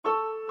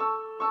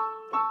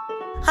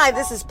Hi,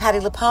 this is Patti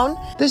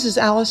LuPone. This is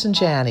Allison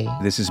Janney.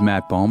 This is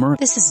Matt Bomer.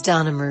 This is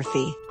Donna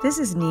Murphy. This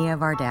is Nia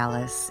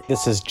Vardalos.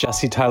 This is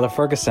Jesse Tyler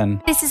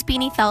Ferguson. This is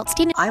Beanie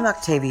Feldstein. I'm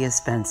Octavia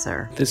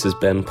Spencer. This is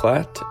Ben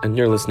Platt, and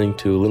you're listening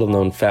to Little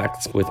Known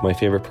Facts with my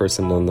favorite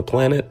person on the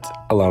planet,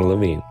 Alana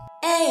Levine.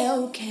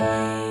 A-OK.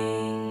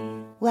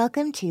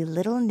 Welcome to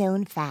Little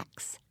Known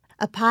Facts,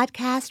 a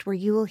podcast where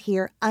you will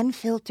hear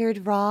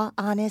unfiltered, raw,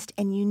 honest,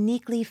 and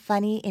uniquely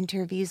funny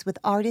interviews with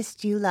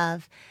artists you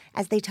love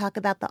as they talk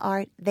about the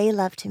art they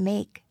love to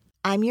make.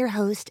 I'm your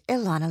host,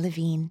 Ilana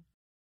Levine.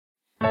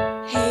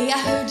 Hey, I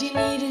heard you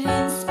needed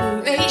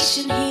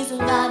inspiration. Here's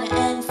Ilana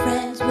and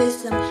friends with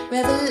some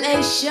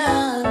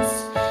revelations.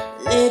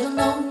 Little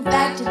known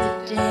fact of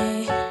the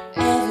day.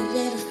 Every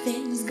little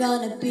thing's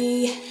gonna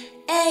be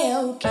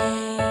A-OK.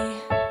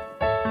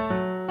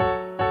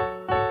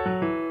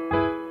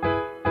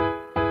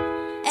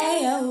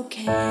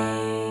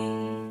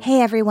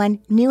 Hey everyone,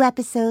 new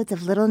episodes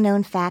of Little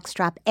Known Facts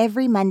drop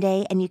every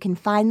Monday and you can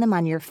find them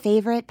on your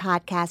favorite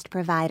podcast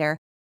provider.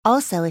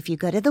 Also, if you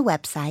go to the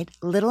website,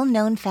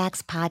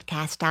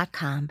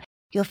 littleknownfactspodcast.com,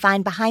 you'll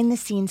find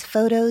behind-the-scenes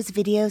photos,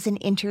 videos, and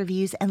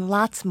interviews and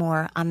lots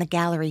more on the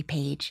gallery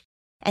page.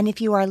 And if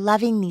you are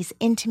loving these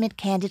intimate,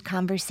 candid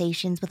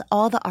conversations with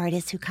all the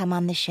artists who come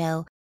on the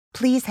show,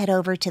 please head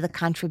over to the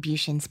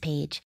contributions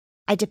page.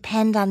 I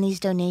depend on these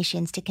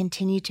donations to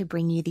continue to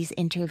bring you these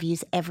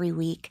interviews every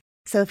week.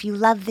 So if you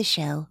love the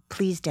show,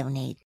 please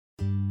donate.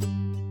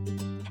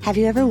 Have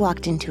you ever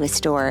walked into a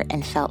store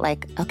and felt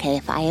like, okay,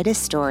 if I had a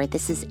store,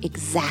 this is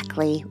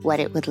exactly what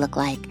it would look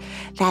like?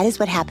 That is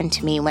what happened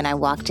to me when I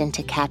walked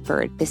into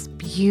Catbird, this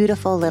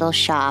beautiful little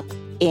shop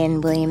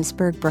in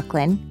Williamsburg,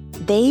 Brooklyn.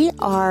 They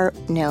are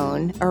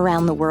known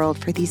around the world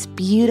for these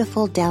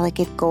beautiful,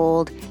 delicate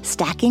gold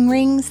stacking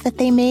rings that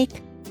they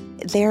make.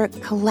 Their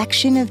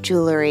collection of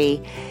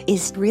jewelry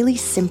is really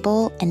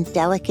simple and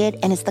delicate,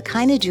 and it's the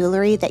kind of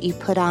jewelry that you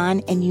put on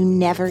and you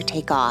never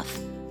take off.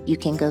 You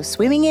can go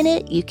swimming in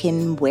it, you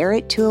can wear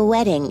it to a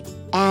wedding,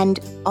 and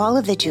all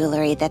of the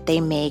jewelry that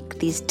they make,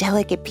 these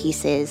delicate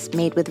pieces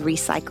made with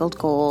recycled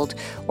gold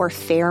or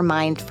fair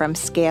mined from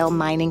scale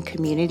mining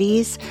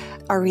communities,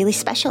 are really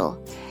special.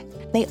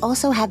 They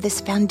also have this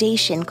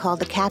foundation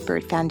called the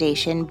Catbird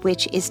Foundation,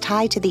 which is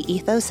tied to the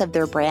ethos of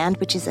their brand,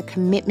 which is a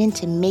commitment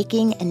to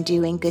making and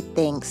doing good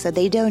things. So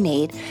they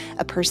donate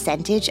a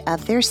percentage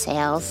of their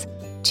sales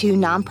to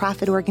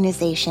nonprofit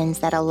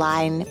organizations that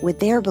align with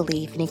their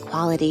belief in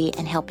equality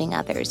and helping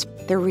others.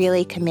 They're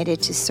really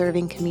committed to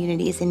serving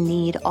communities in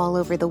need all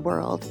over the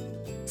world.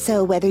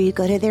 So whether you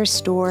go to their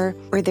store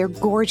or their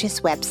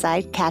gorgeous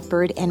website,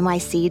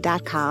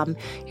 catbirdnyc.com,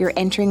 you're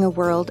entering a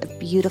world of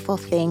beautiful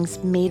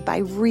things made by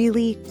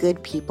really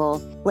good people.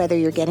 Whether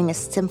you're getting a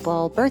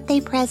simple birthday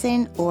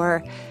present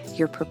or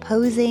you're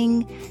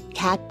proposing,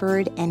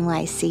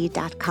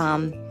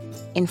 catbirdnyc.com,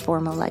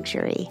 informal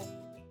luxury.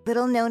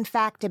 Little known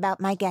fact about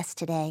my guest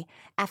today.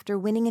 After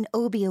winning an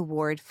Obie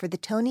Award for the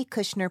Tony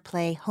Kushner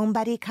play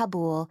Homebody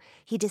Kabul,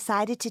 he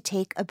decided to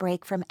take a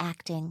break from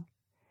acting.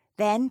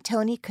 Then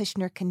Tony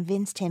Kushner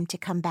convinced him to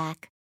come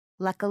back.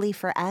 Luckily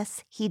for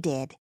us, he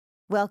did.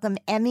 Welcome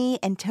Emmy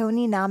and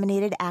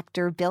Tony-nominated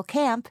actor Bill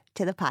Camp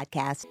to the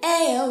podcast.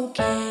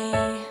 A-OK.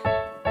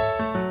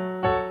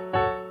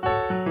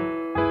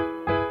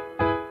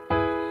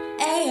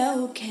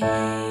 A-OK.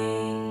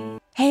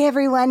 Hey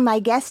everyone, my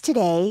guest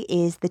today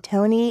is the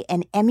Tony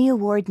and Emmy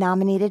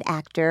Award-nominated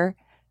actor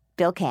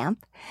Bill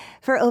Camp.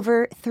 For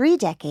over 3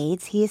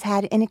 decades, he has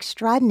had an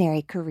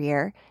extraordinary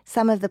career.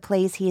 Some of the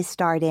plays he has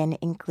starred in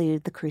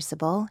include The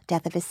Crucible,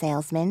 Death of a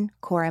Salesman,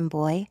 Coram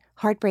Boy,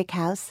 Heartbreak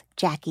House,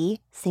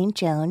 Jackie, St.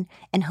 Joan,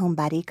 and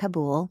Homebody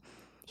Kabul.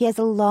 He has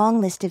a long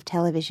list of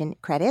television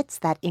credits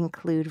that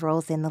include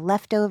roles in The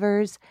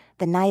Leftovers,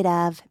 The Night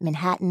of,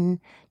 Manhattan,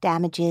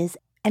 Damages,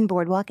 and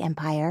Boardwalk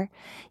Empire.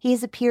 He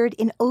has appeared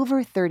in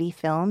over 30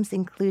 films,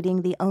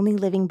 including The Only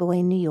Living Boy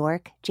in New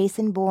York,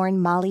 Jason Bourne,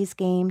 Molly's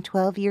Game,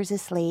 12 Years a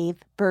Slave,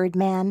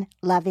 Birdman,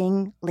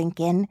 Loving,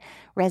 Lincoln,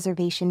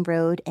 Reservation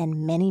Road,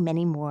 and many,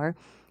 many more.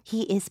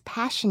 He is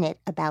passionate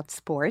about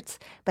sports,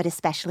 but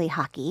especially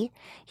hockey.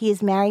 He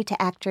is married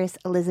to actress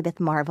Elizabeth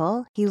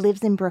Marvel. He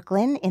lives in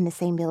Brooklyn in the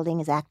same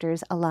building as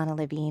actors Alana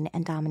Levine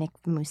and Dominic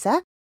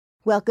Musa.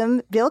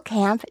 Welcome, Bill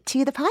Camp,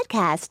 to the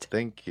podcast.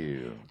 Thank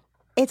you.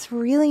 It's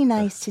really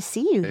nice to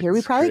see you here.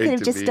 We probably could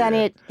have just done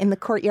it in the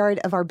courtyard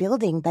of our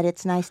building, but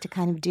it's nice to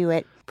kind of do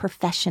it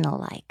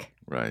professional-like.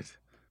 Right.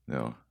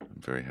 No, I'm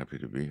very happy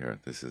to be here.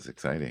 This is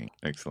exciting.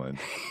 Excellent.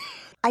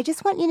 I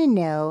just want you to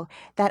know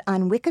that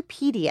on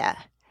Wikipedia,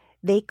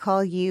 they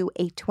call you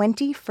a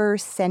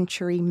 21st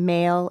century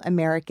male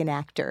American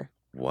actor.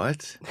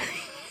 What?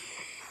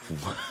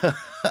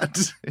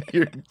 What?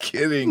 You're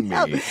kidding me.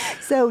 No.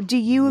 So do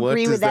you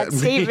agree with that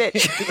statement?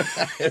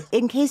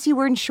 In case you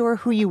weren't sure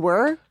who you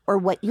were or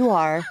what you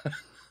are,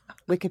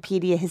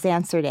 Wikipedia has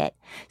answered it.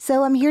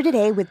 So I'm here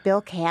today with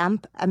Bill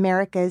Camp,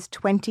 America's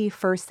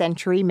 21st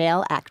century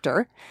male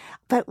actor.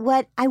 But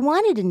what I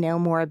wanted to know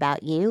more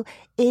about you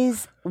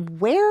is,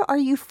 where are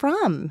you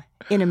from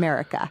in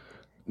America?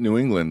 New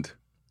England.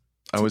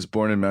 I was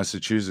born in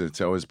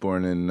Massachusetts. I was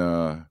born in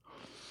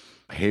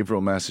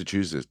Haverhill,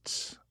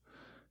 Massachusetts,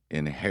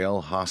 in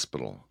Hale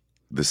Hospital,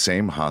 the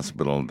same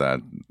hospital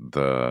that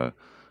the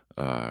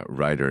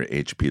writer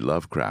H.P.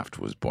 Lovecraft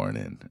was born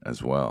in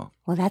as well.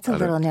 Well, that's a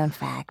little-known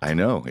fact. I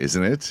know,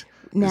 isn't it?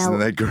 Now, isn't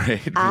that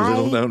great?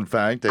 Little-known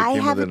fact. I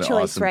came have with a an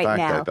choice awesome right fact,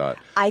 now. I thought.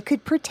 I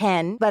could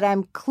pretend, but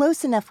I'm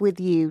close enough with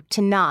you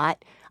to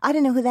not. I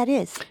don't know who that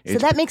is. So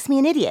that makes me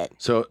an idiot.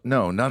 So,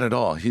 no, not at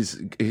all.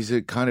 He's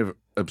a kind of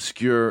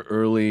obscure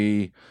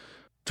early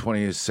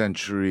 20th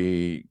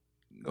century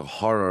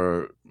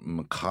horror,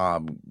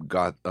 macabre,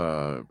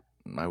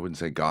 I wouldn't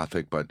say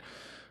gothic, but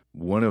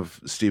one of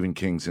Stephen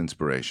King's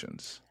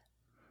inspirations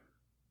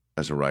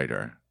as a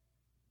writer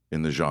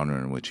in the genre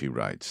in which he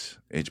writes.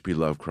 H.P.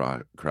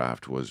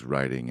 Lovecraft was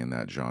writing in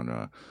that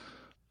genre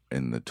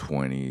in the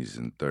 20s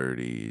and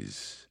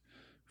 30s,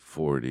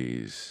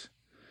 40s,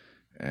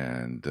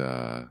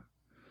 and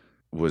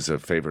was a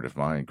favorite of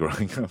mine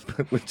growing up,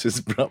 which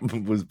was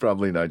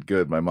probably not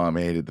good. My mom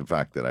hated the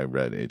fact that I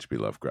read H.P.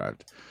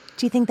 Lovecraft.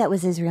 Do you think that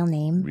was his real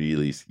name?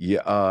 Really?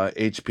 Yeah.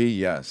 H.P.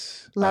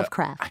 Yes.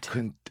 Lovecraft.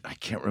 I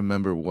can't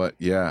remember what.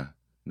 Yeah.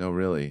 No,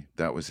 really.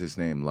 That was his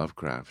name,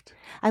 Lovecraft.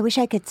 I wish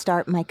I could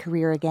start my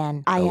career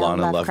again. I am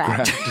Alana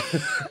Lovecraft.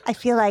 I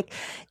feel like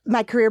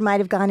my career might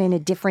have gone in a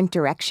different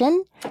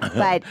direction,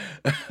 but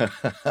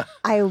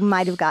I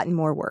might have gotten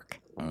more work.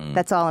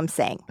 That's all I'm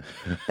saying.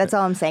 That's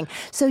all I'm saying.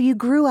 So you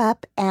grew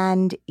up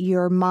and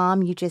your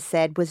mom, you just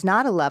said, was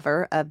not a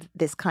lover of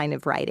this kind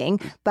of writing.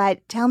 But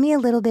tell me a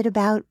little bit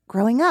about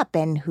growing up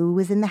and who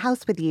was in the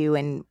house with you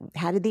and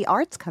how did the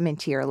arts come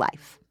into your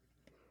life?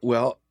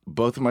 Well,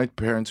 both of my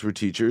parents were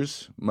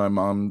teachers. My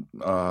mom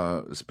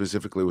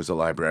specifically was a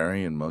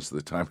librarian most of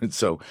the time. And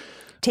so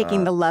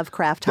taking the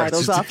Lovecraft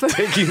titles off.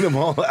 Taking them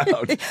all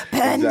out.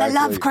 Burn the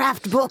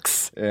Lovecraft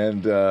books.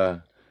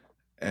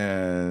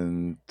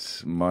 And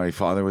my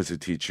father was a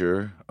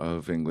teacher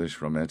of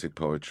English romantic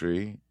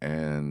poetry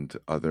and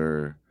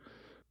other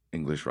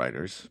English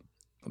writers.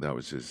 That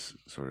was his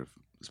sort of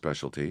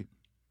specialty.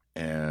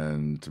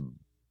 And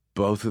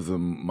both of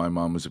them, my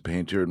mom was a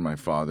painter and my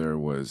father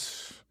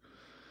was,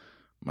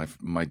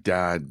 my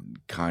dad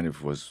kind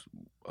of was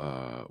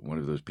one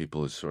of those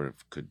people who sort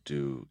of could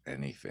do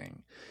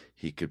anything.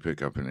 He could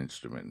pick up an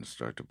instrument and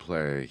start to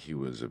play. He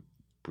was a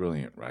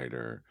brilliant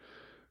writer.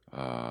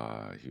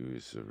 He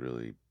was a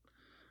really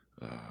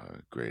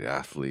great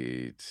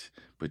athlete,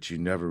 but you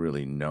never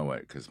really know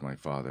it because my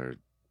father,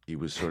 he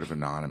was sort of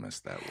anonymous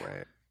that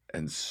way.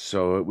 And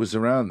so it was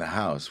around the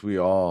house. We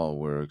all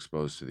were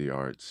exposed to the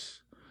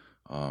arts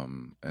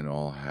and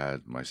all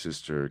had, my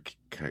sister,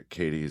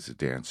 Katie, is a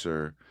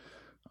dancer.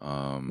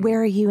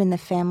 Where are you in the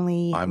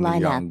family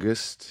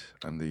lineup?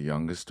 I'm the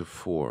youngest of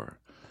four.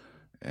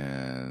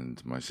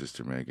 And my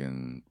sister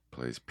Megan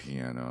plays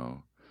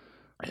piano.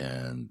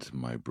 And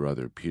my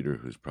brother Peter,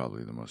 who's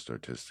probably the most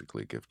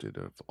artistically gifted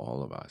of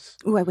all of us.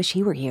 Ooh, I wish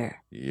he were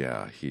here.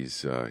 Yeah,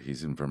 he's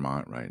in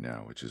Vermont right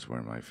now, which is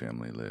where my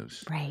family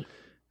lives. Right.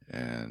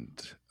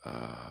 And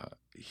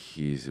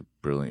he's a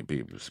brilliant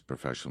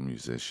professional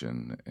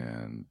musician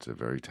and a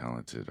very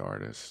talented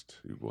artist.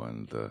 He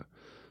won the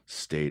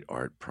State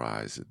Art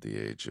Prize at the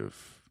age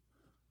of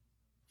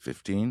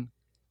 15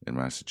 in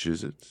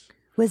Massachusetts.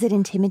 Was it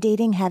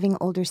intimidating having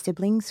older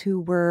siblings who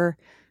were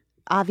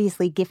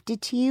obviously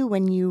gifted to you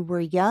when you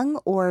were young,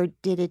 or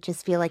did it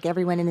just feel like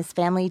everyone in this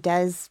family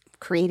does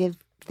creative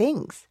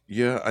things?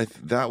 Yeah,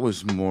 that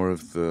was more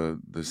of the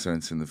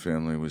sense in the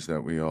family, was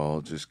that we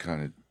all just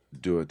kind of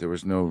do it. There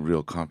was no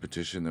real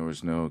competition. There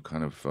was no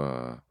kind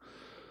of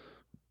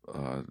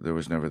there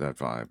was never that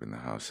vibe in the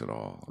house at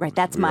all. Right,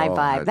 that's my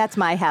vibe. That's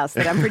my house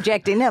that I'm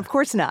projecting. No, of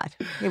course not.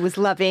 It was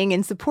loving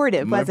and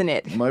supportive, wasn't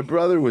it? My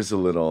brother was a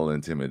little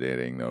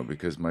intimidating, though,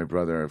 because my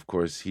brother, of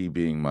course, he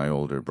being my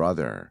older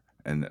brother,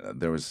 and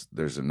there's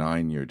a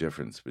 9-year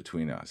difference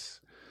between us.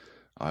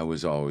 I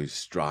was always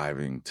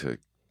striving to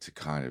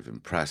kind of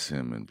impress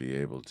him and be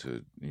able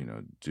to,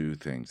 do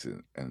things,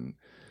 and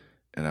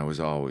I was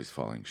always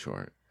falling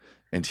short.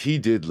 And he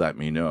did let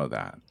me know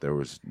that there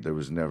was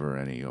never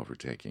any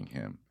overtaking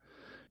him.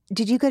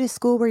 Did you go to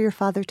school where your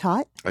father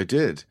taught? I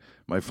did.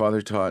 My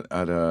father taught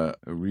at a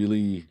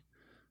really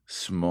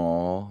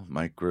small,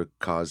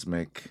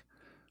 microcosmic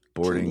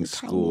boarding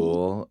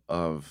school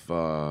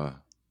of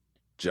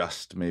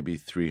just maybe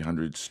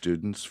 300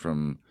 students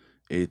from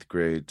 8th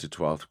grade to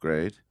 12th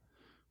grade.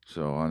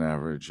 So on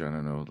average, I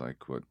don't know,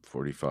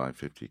 45,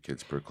 50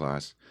 kids per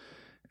class.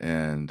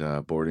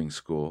 And boarding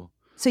school.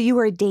 So you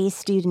were a day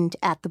student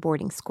at the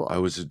boarding school? I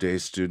was a day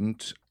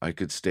student. I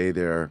could stay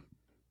there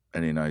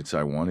any nights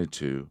I wanted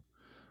to,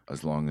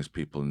 as long as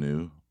people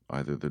knew,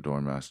 either the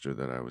dorm master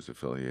that I was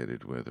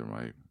affiliated with or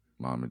my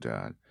mom and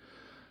dad.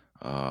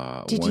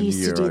 Did you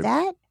used to do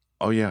that?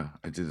 Oh yeah,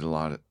 I did a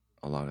lot of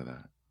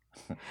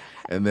that.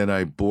 And then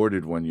I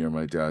boarded one year.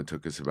 My dad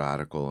took a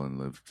sabbatical and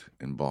lived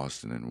in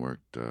Boston and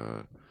worked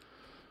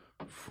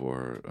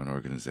for an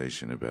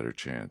organization, A Better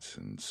Chance.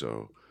 And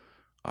so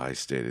I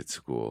stayed at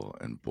school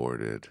and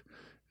boarded,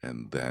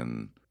 and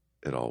then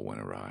it all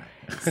went awry.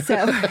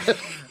 So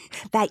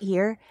that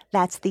year,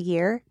 that's the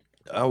year.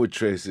 I would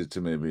trace it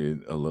to maybe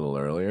a little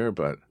earlier,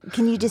 but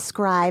Can you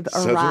describe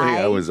suddenly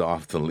awry? I was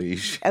off the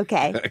leash,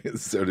 Okay.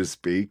 so to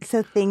speak.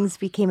 So things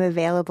became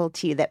available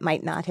to you that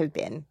might not have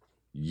been.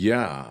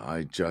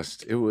 Yeah,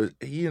 it was,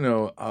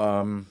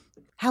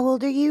 How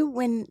old are you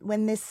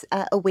when this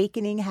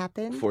awakening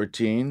happened?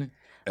 14.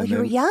 Oh, you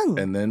were young.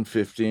 And then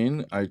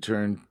 15. I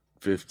turned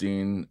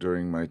 15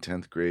 during my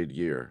 10th grade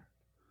year.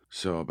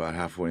 So about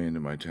halfway into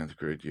my 10th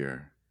grade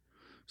year.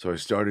 So I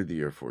started the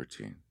year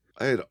 14.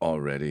 I had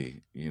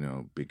already,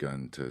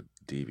 begun to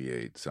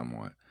deviate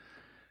somewhat.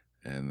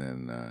 And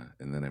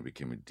then I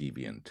became a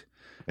deviant.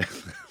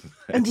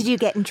 And did you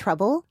get in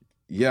trouble?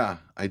 Yeah,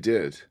 I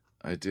did.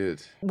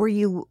 Were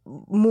you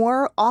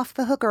more off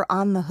the hook or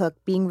on the hook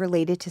being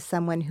related to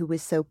someone who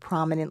was so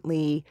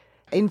prominently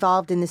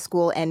involved in the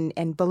school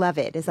and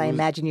beloved, as I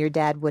imagine your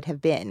dad would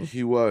have been?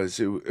 He was.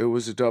 It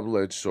was a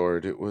double-edged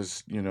sword. It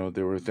was,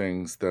 there were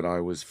things that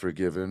I was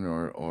forgiven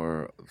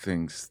or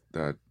things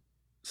that,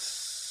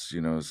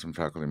 some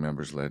faculty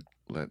members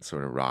let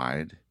sort of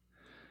ride.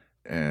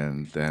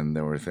 And then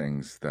there were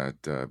things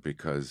that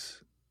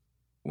because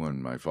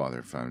when my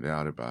father found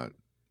out about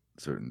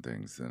certain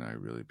things, then I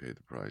really paid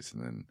the price.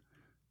 And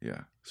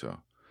then, so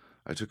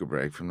I took a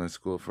break from that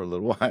school for a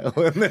little while,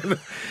 and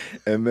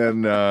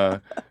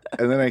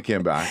then I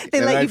came back. They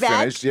and let I you back?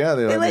 finished. Yeah,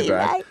 they let me you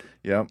back.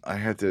 Yeah, I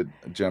had to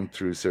jump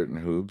through certain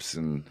hoops,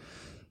 and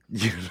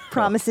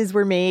Promises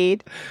were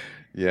made.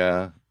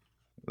 Yeah,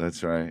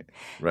 that's right.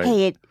 Right.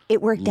 Hey,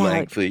 it worked out.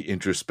 Lengthy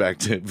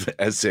introspective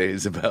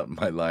essays about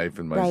my life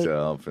and Right.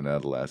 myself and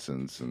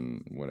adolescence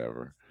and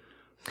whatever.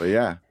 But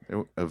yeah,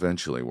 it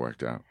eventually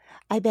worked out.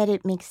 I bet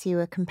it makes you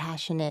a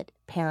compassionate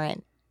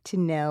parent to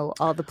know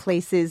all the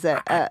places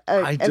a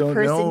don't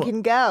person know.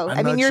 can go. I'm I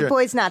mean, not your sure.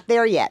 boy's not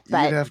there yet,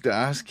 but You'd have to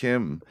ask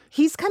him.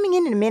 he's coming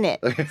in a minute.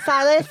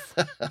 Silas?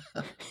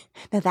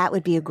 Now, that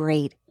would be a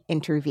great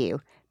interview,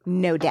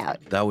 no doubt.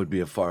 That would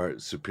be a far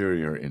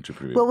superior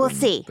interview Well, we'll than,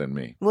 see. than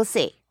me. We'll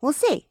see. We'll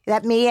see.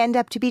 That may end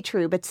up to be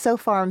true, but so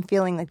far I'm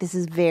feeling like this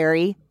is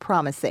very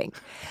promising.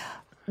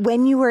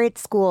 When you were at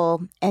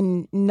school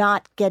and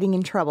not getting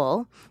in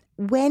trouble,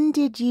 when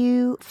did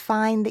you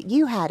find that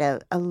you had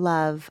a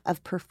love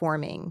of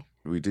performing?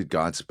 We did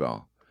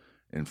Godspell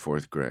in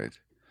 4th grade,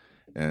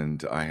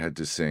 and I had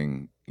to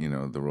sing,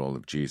 the role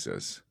of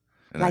Jesus.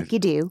 And Like you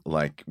do.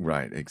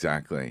 Right,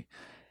 exactly.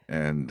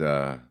 And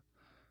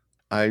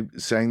I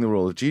sang the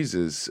role of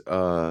Jesus,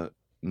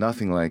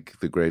 nothing like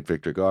the great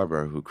Victor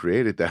Garber, who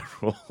created that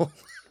role.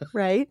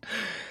 Right?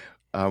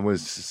 I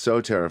was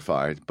so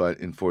terrified, but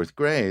in 4th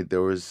grade,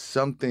 there was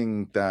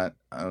something that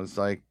I was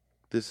like,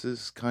 this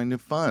is kind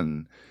of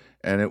fun.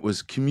 And it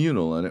was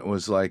communal, and it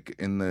was like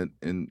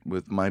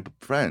with my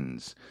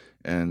friends.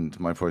 And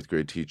my 4th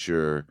grade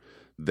teacher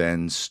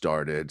then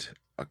started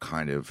a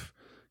kind of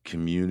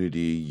community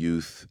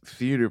youth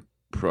theater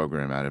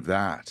program out of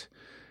that.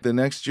 The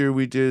next year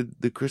we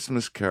did The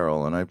Christmas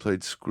Carol, and I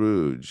played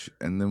Scrooge.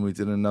 And then we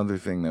did another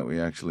thing that we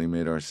actually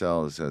made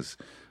ourselves as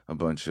a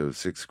bunch of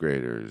 6th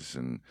graders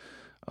and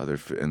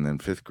then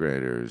 5th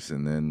graders.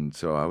 And then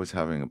so I was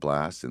having a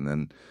blast. And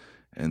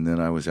then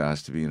I was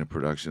asked to be in a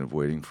production of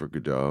Waiting for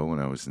Godot when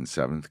I was in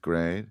 7th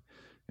grade.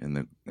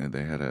 And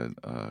they had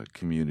a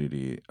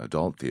community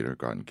adult theater,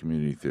 Groton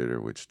Community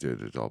Theater, which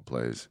did adult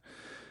plays.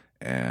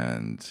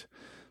 And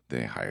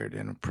they hired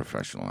in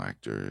professional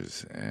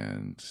actors.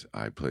 And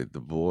I played the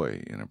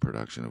boy in a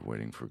production of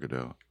Waiting for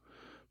Godot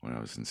when I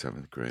was in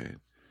 7th grade.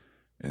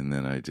 And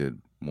then I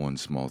did one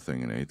small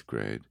thing in 8th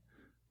grade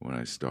when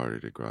I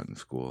started at Groton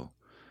School.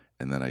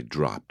 And then I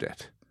dropped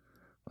it.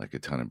 Like a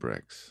ton of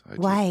bricks. I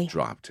Why? just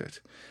dropped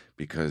it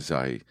because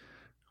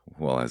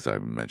as I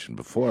mentioned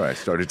before, I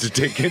started to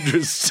take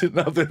interest in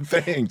other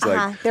things.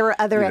 There were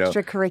other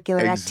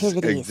extracurricular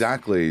activities.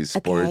 Exactly.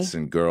 Sports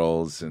and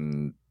girls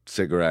and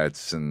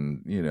cigarettes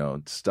and,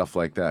 stuff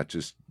like that.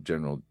 Just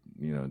general,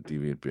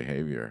 deviant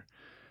behavior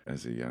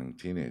as a young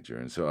teenager.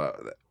 And so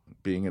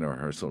being in a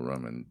rehearsal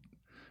room and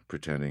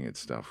pretending at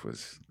stuff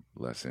was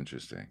less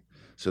interesting.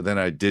 So then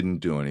I didn't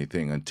do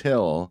anything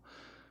until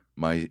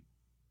my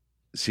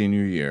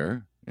senior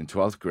year in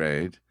 12th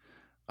grade.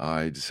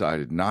 I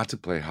decided not to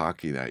play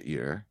hockey that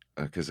year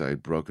because I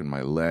had broken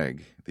my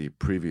leg the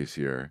previous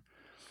year,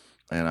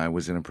 and I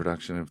was in a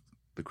production of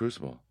The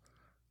Crucible,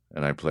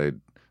 and I played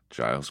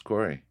Giles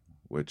Corey,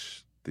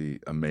 which the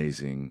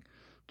amazing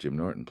Jim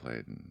Norton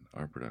played in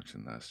our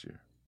production last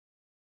year.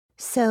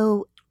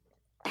 So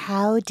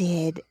how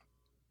did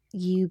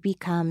you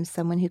become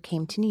someone who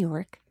came to New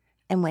York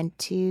and went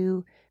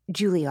to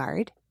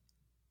Juilliard?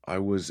 I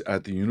was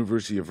at the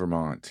University of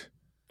Vermont.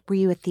 Were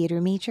you a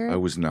theater major? I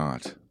was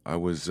not. I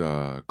was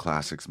a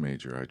classics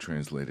major. I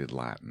translated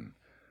Latin.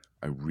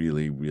 I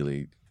really,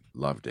 really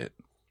loved it.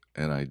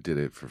 And I did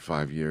it for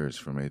 5 years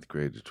from 8th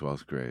grade to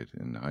 12th grade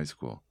in high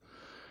school.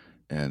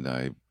 And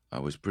I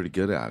was pretty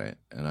good at it.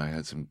 And I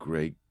had some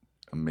great,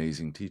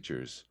 amazing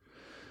teachers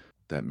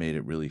that made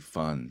it really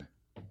fun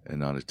and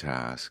not a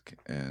task.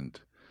 And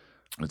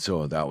And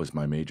so that was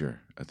my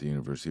major at the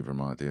University of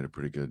Vermont. They had a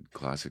pretty good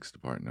classics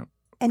department.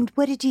 And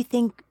what did you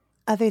think,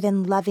 other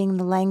than loving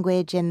the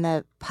language and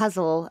the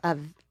puzzle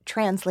of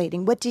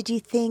translating, what did you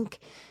think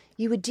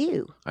you would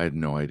do? I had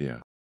no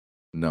idea.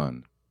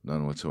 None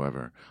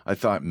whatsoever. I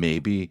thought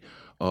maybe,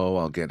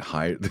 I'll get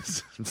hired.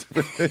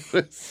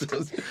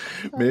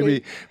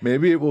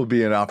 maybe it will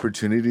be an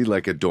opportunity,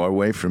 like a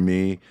doorway for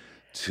me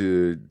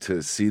to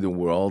see the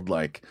world,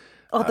 like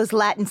all those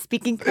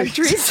Latin-speaking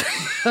countries.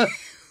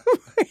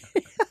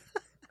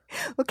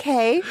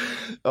 Okay.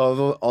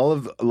 All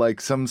of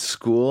like some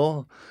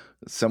school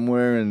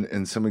somewhere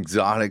in some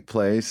exotic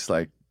place,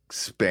 like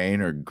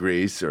Spain or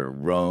Greece or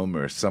Rome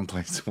or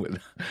someplace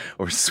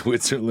or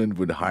Switzerland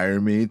would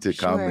hire me to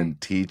come and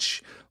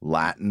teach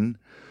Latin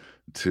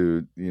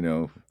to,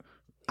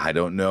 I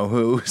don't know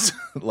who,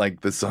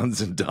 like the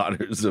sons and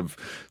daughters of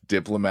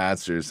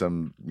diplomats or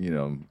some,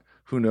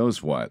 who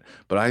knows what.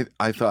 But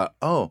I thought,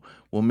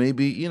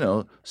 maybe,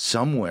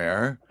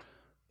 somewhere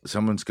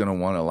someone's going to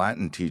want a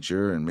Latin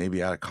teacher, and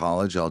maybe out of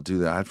college I'll do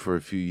that for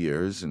a few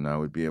years and I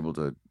would be able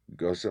to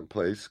go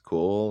someplace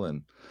cool.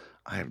 And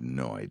I have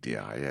no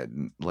idea. I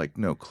had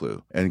no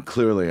clue. And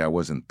clearly I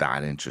wasn't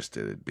that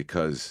interested,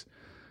 because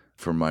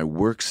for my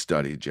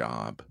work-study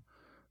job,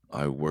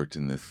 I worked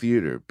in the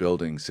theater,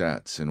 building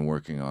sets and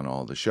working on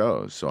all the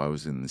shows. So I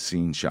was in the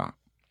scene shop.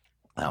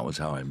 That was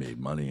how I made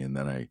money. And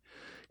then I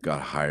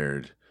got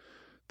hired.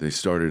 They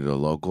started a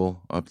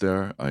local up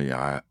there,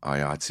 a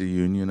IATSE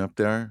union up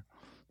there.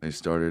 They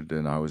started,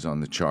 and I was on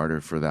the charter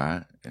for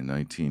that in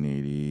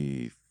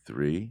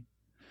 1983.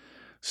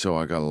 So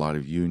I got a lot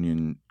of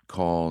union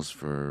calls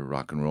for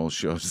rock and roll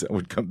shows that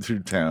would come through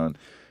town,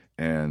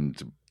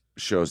 and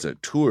shows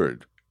that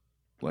toured,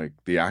 like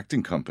the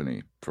acting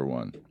company, for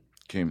one,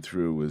 came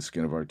through with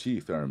Skin of Our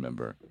Teeth, I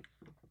remember.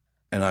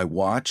 And I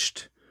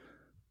watched,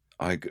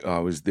 I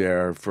was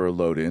there for a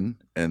load-in,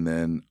 and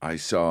then I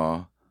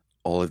saw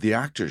all of the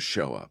actors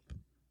show up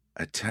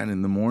at 10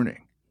 in the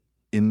morning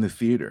in the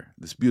theater,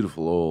 this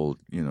beautiful old,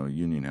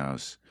 union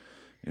house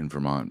in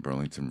Vermont,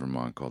 Burlington,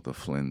 Vermont, called the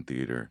Flynn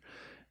Theater.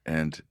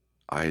 And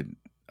I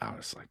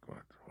was like,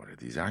 what are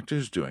these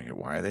actors doing here?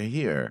 Why are they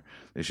here?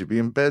 They should be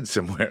in bed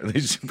somewhere. They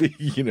should be,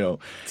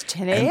 It's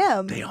 10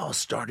 a.m. They all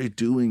started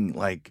doing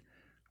like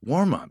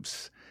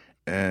warm-ups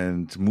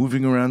and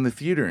moving around the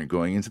theater and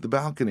going into the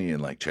balcony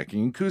and like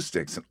checking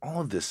acoustics and all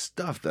of this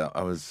stuff that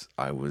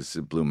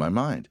it blew my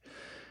mind.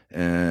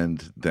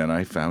 And then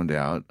I found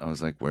out, I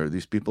was like, where are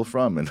these people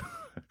from? And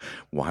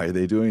why are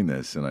they doing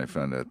this? And I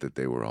found out that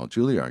they were all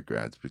Juilliard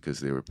grads, because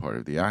they were part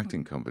of the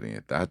acting company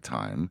at that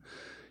time,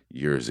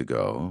 years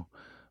ago.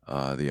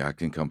 The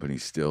acting company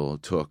still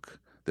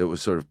that was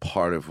sort of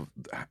part of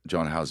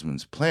John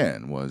Houseman's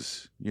plan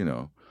was,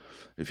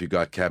 if you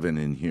got Kevin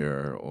in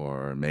here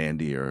or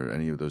Mandy or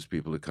any of those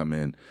people to come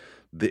in,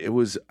 it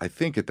was, I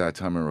think at that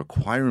time, a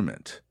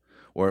requirement,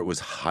 or it was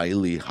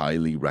highly,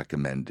 highly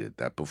recommended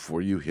that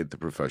before you hit the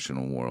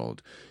professional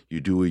world, you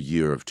do a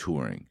year of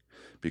touring.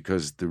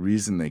 Because the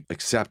reason they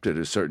accepted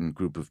a certain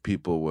group of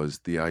people was,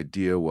 the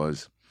idea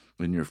was,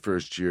 in your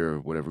first year,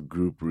 whatever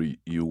group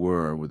you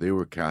were, they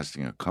were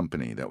casting a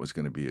company that was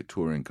going to be a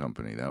touring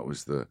company. That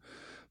was the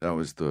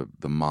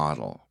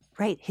model.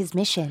 Right, his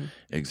mission.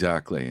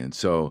 Exactly. And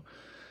so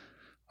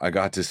I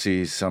got to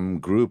see some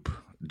group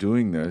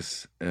doing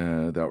this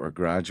that were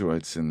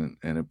graduates, and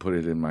it put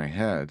it in my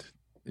head,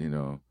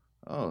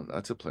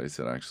 that's a place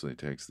that actually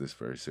takes this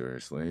very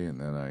seriously.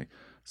 And then I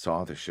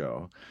saw the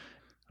show,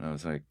 and I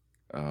was like,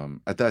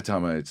 at that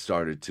time I had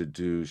started to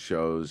do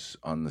shows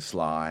on the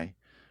sly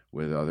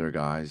with other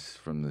guys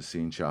from the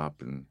scene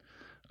shop and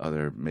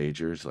other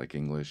majors like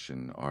English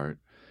and art.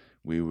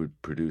 We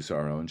would produce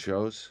our own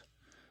shows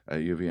at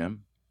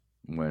UVM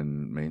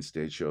when main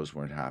stage shows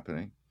weren't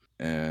happening.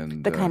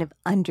 And the kind of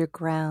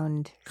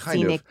underground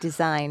scenic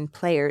design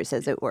players,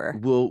 as it were.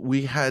 Well,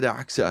 we had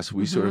access.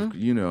 We sort of,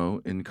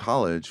 in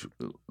college,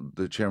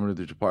 the chairman of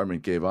the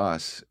department gave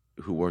us,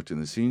 who worked in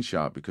the scene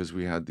shop, because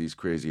we had these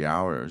crazy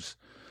hours,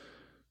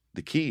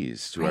 the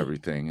keys to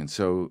everything. And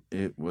so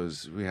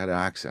we had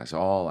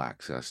all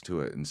access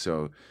to it. And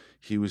so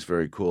he was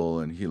very cool,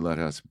 and he let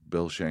us,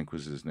 Bill Schenk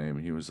was his name,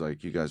 and he was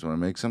like, you guys want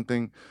to make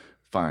something?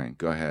 Fine,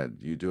 go ahead.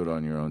 You do it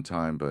on your own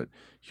time, but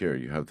here,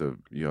 you have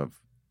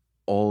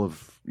all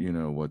of,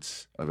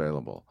 what's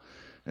available.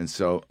 And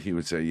so he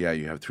would say, yeah,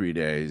 you have 3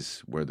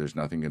 days where there's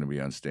nothing going to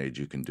be on stage.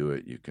 You can do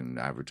it. You can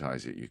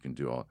advertise it. You can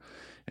do all.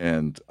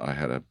 And I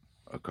had a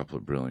couple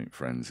of brilliant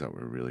friends that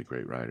were really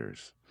great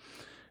writers.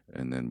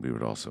 And then we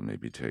would also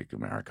maybe take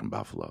American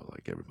Buffalo,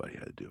 like everybody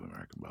had to do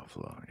American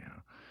Buffalo,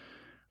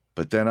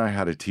 But then I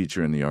had a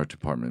teacher in the art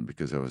department,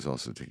 because I was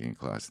also taking a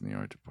class in the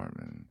art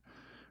department.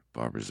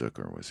 Barbara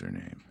Zucker was her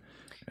name.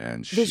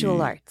 And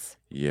Visual arts.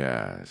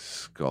 Yeah,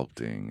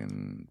 sculpting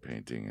and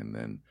painting. And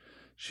then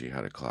she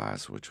had a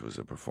class which was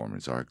a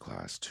performance art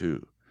class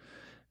too.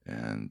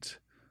 And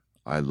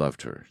I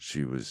loved her.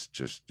 She was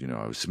just,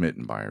 I was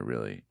smitten by her,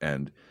 really.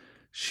 And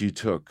she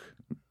took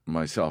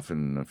myself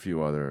and a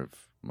few other of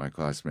my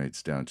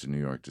classmates down to New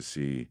York to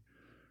see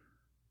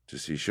to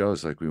see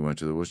shows. Like we went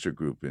to the Worcester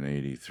Group in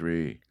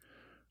 '83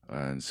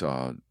 and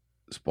saw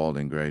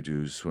Spalding Gray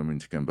do Swimming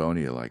to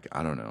Cambodia, like,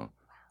 I don't know,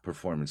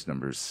 performance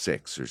number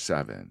 6 or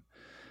 7.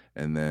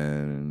 And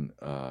then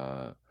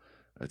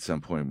at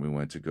some point we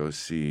went to go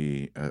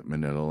see at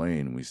Minetta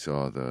Lane, we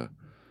saw the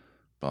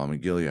Balm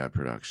and Gilead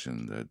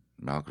production that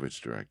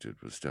Malkovich directed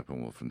with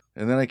Steppenwolf.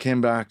 And then I came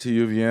back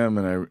to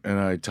UVM and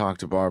I talked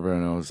to Barbara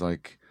and I was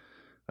like,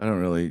 I don't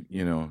really,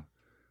 I'm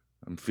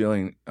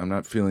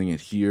not feeling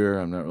it here.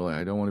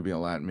 I don't want to be a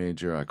Latin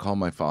major. I called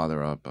my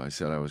father up. I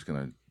said I was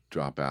going to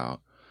drop out.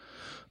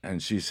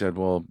 And she said,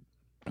 well,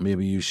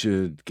 maybe you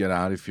should get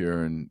out of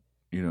here and,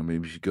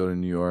 maybe you should go to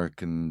New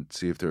York and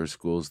see if there are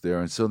schools there.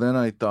 And so then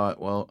I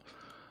thought, well,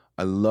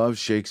 I love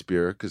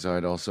Shakespeare because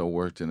I'd also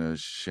worked in a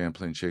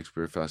Champlain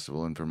Shakespeare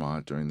Festival in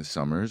Vermont during the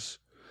summers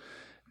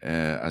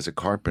as a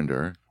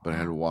carpenter, but I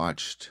had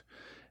watched.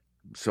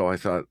 So I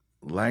thought,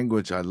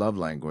 language, I love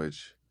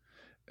language.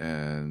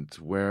 And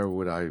where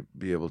would I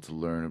be able to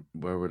learn?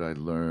 Where would I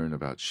learn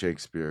about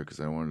Shakespeare?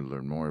 Because I wanted to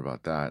learn more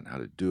about that and how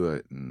to do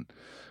it. And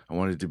I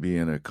wanted to be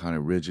in a kind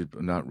of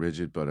not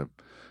rigid, but a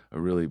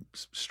really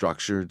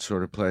structured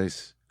sort of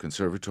place,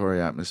 conservatory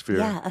atmosphere.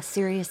 Yeah, a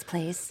serious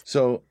place.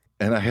 So,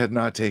 and I had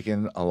not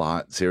taken a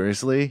lot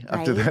seriously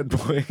up to that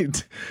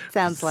point.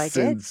 Sounds like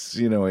since,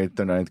 8th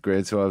or 9th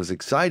grade. So I was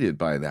excited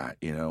by that,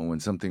 when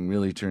something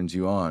really turns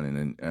you on.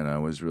 And I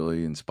was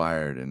really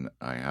inspired and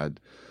I had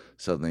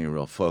suddenly a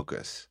real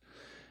focus.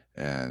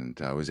 And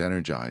I was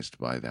energized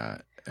by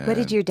that. And what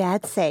did your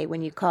dad say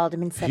when you called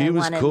him and said, he I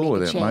was want to cool make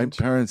with a it. change? My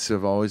parents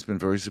have always been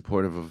very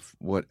supportive of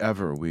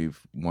whatever we've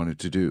wanted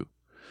to do.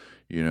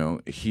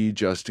 He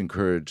just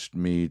encouraged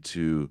me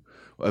to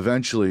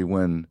eventually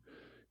when,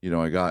 I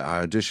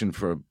auditioned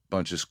for a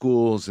bunch of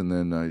schools and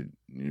then I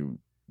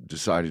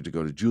decided to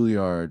go to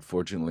Juilliard.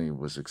 Fortunately,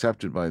 was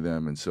accepted by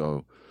them. And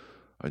so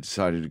I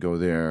decided to go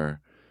there.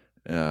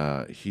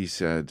 He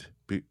said,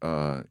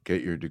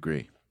 get your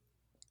degree.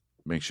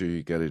 Make sure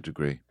you get a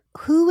degree.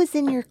 Who was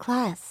in your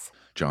class?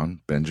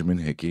 John Benjamin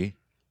Hickey,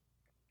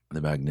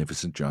 the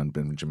magnificent John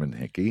Benjamin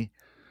Hickey,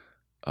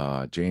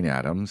 Jane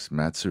Addams,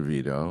 Matt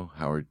Servito,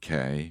 Howard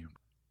Kay.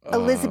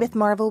 Elizabeth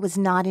Marvel was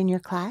not in your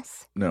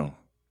class? No.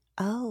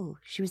 Oh,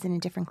 she was in a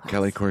different class.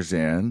 Kelly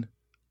Corzan.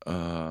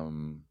 I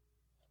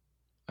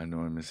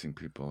know I'm missing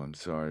people. I'm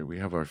sorry. We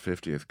have our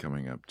 50th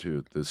coming up,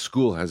 too. The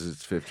school has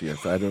its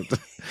 50th. I don't...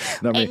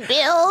 And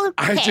Bill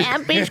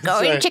Camp is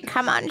going to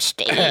come on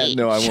stage.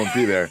 No, I won't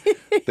be there.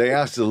 They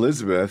asked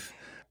Elizabeth.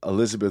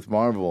 Elizabeth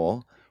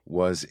Marvel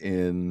was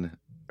in...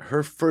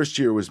 Her first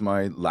year was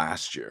my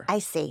last year. I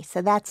see.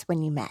 So that's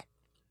when you met.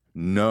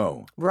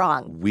 No.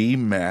 Wrong. We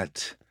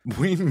met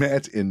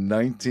in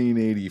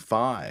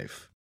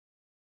 1985.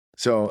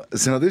 So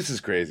this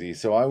is crazy.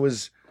 So I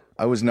was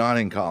not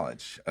in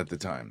college at the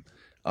time.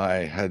 I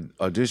had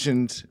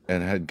auditioned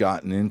and had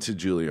gotten into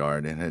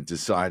Juilliard and had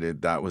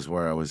decided that was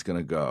where I was going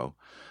to go.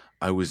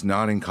 I was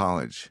not in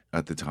college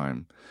at the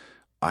time.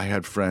 I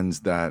had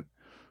friends that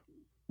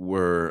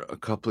were a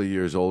couple of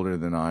years older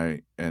than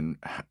I and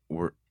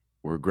were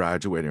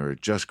graduating or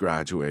just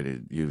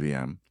graduated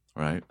UVM,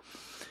 right?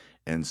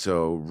 And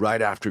so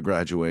right after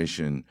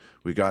graduation,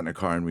 we got in a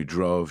car and we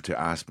drove to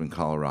Aspen,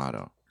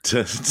 Colorado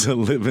to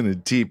live in a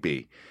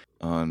teepee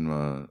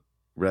on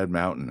Red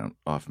Mountain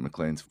off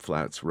McLean's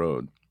Flats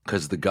Road.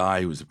 Because the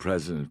guy who was the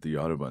president of the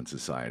Audubon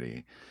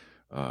Society,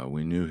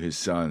 we knew his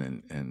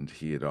son and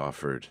he had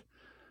offered,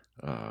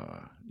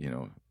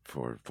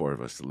 for 4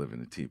 of us to live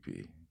in a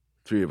teepee.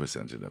 3 of us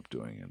ended up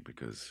doing it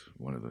because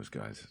one of those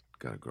guys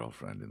got a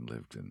girlfriend and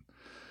lived in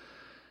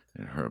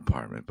her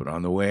apartment. But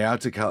on the way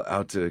out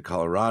to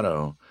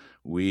Colorado,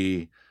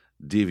 we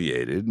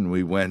deviated and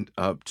we went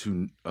up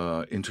to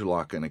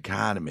Interlochen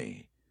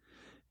Academy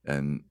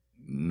in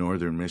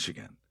northern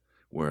Michigan,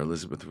 where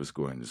Elizabeth was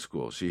going to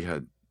school. She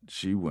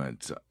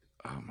went,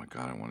 oh my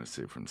God, I want to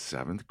say from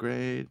 7th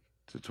grade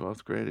to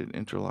 12th grade at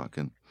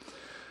Interlochen.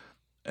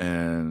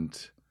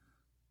 And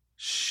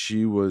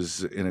she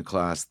was in a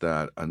class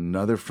that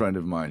another friend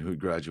of mine who had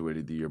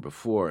graduated the year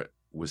before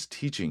was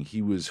teaching.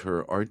 He was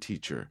her art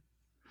teacher,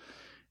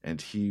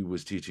 and he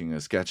was teaching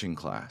a sketching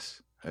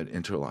class at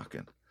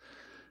Interlochen.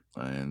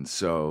 And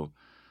so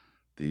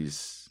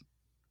these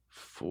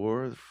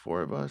four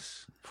of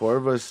us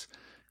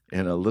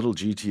in a little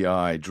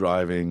GTI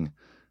driving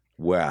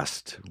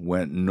west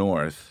went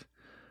north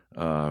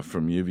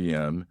from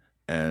UVM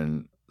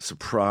and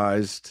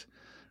surprised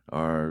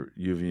our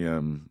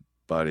UVM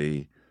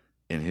buddy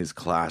in his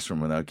classroom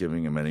without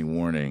giving him any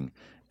warning,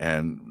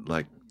 and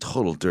like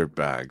total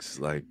dirtbags,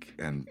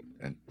 and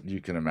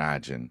you can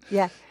imagine.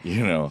 Yeah.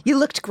 You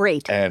looked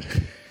great. And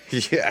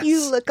yes.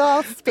 You look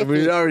all spiffy.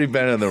 We'd already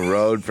been on the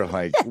road for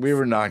we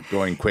were not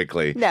going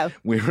quickly. No.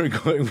 We were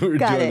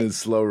doing a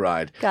slow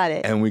ride. Got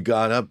it. And we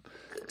got up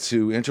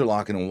to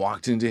Interlochen and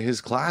walked into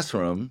his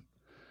classroom,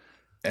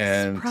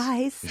 And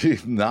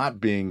Surprise. not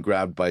being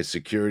grabbed by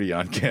security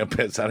on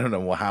campus. I don't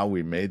know how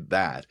we made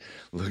that.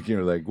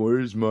 Looking like,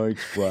 where's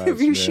Mike's class?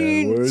 Have you man?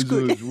 seen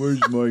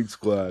Where's Mike's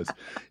class?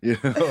 You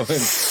know,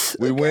 and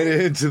we went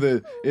into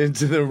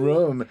the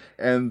room,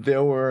 and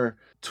there were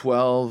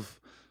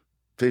 12,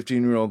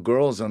 15-year-old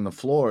girls on the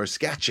floor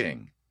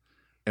sketching.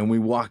 And we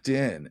walked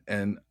in,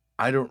 and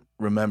I don't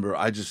remember.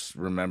 I just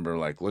remember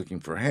like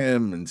looking for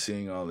him and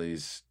seeing all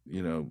these,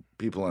 you know,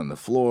 people on the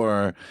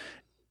floor.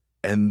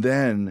 And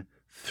then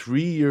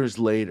 3 years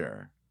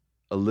later,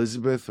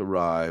 Elizabeth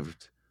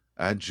arrived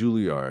at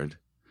Juilliard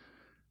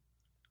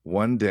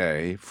one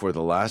day for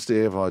the last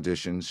day of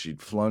auditions.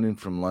 She'd flown in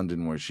from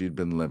London where she'd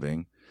been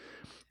living,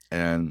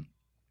 and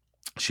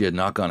she had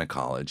not gone to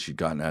college. She'd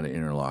gotten out of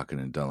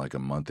Interlochen and done like a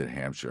month in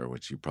Hampshire,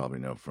 which you probably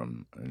know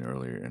from an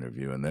earlier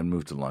interview, and then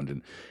moved to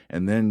London.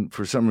 And then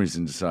for some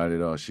reason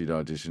decided, she'd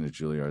audition at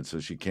Juilliard. So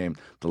she came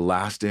the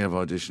last day of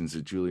auditions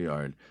at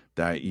Juilliard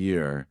that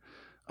year.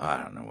 I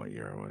don't know what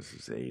year it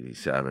was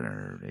 87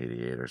 or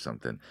 88 or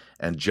something.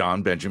 And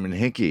John Benjamin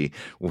Hickey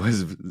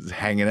was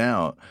hanging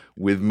out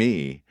with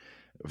me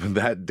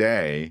that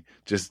day,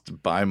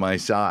 just by my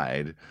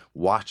side,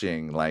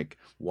 watching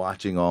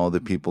all the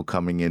people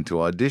coming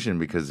into audition,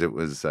 because it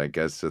was, I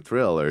guess, a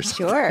thrill or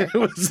something. Sure. It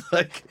was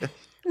like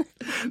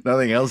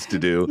nothing else to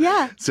do.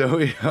 Yeah. So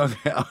we hung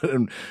out,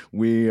 and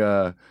we,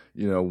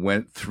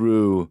 went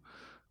through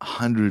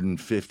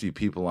 150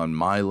 people on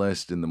my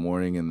list in the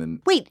morning, and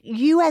then Wait,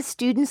 you as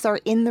students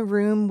are in the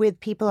room with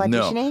people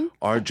auditioning? No,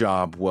 our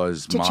job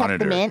was To check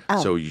monitor. them in?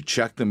 Oh. So you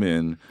check them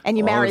in, And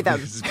you all marry of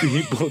them. these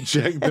people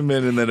check them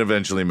in, and then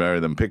eventually marry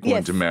them. Pick one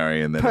Yes. to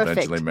marry, and then Perfect.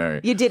 eventually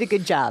marry. You did a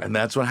good job. And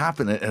that's what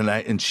happened.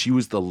 And she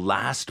was the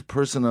last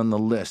person on the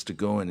list to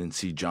go in and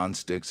see John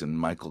Sticks and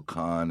Michael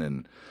Kahn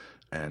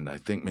and I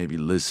think maybe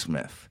Liz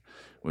Smith,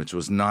 which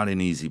was not an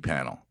easy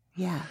panel.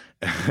 Yeah.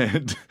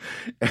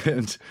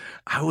 And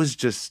I was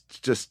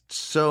just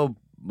so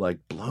like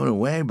blown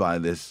away by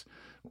this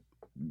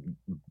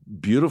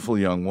beautiful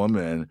young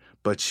woman,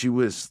 but she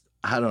was,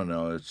 I don't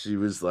know, she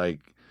was like,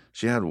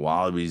 she had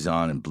wallabies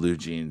on and blue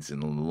jeans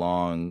and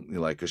long,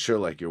 like a shirt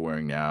like you're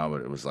wearing now,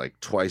 but it was like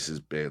twice as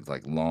big,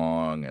 like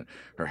long, and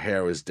her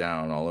hair was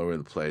down all over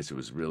the place. It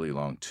was really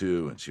long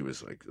too. And she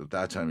was like, at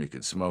that time you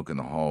could smoke in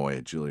the hallway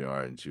at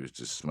Juilliard, and she was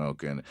just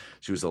smoking.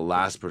 She was the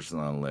last person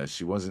on the list.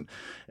 She wasn't,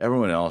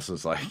 everyone else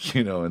was like,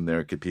 in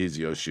their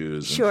Capezio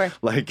shoes. And Sure.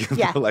 like,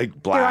 Yeah.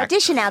 like black. Their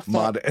audition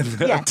outfit.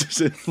 Yeah.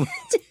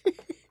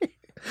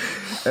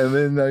 And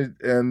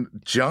then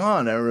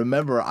John, I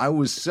remember I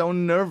was so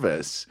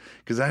nervous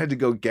because I had to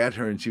go get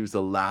her, and she was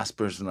the last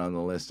person on the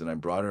list, and I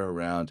brought her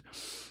around,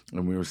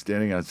 and we were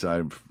standing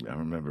outside, I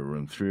remember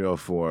room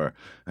 304,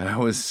 and I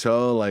was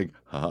so like,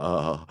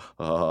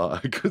 I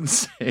couldn't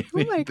say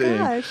anything. Oh my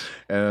gosh.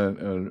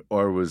 And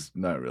or was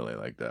not really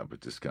like that,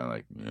 but just kind of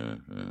like,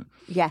 yeah.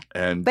 Yeah.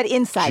 And But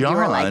inside, John, you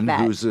were like that.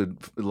 who's an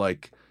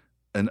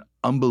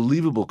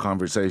unbelievable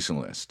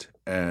conversationalist,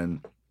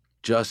 and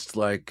just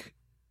like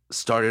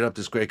started up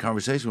this great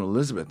conversation with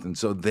Elizabeth. And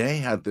so they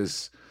had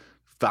this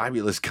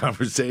fabulous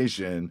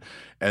conversation.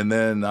 And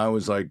then I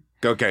was like,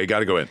 okay, got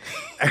to go in.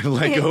 And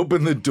like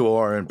opened the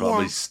door and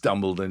probably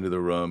stumbled into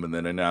the room and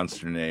then announced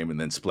her name and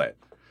then split.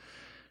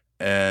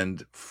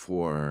 And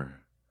for,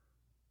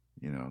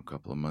 a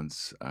couple of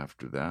months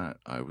after that,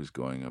 I was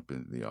going up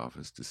into the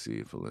office to see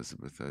if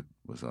Elizabeth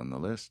was on the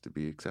list to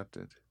be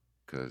accepted,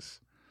 because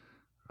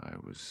I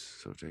was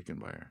so taken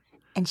by her.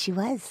 And she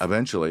was.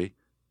 Eventually,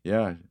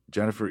 yeah,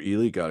 Jennifer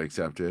Ely got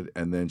accepted,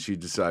 and then she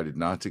decided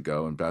not to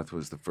go, and Beth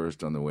was the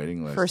first on the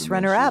waiting list. First and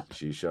then runner-up.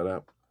 She shut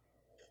up.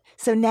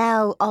 So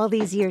now, all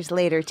these years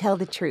later, tell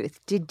the truth.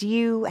 Did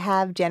you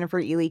have Jennifer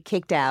Ely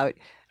kicked out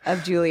of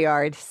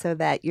Juilliard so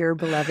that your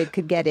beloved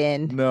could get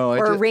in? No,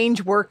 or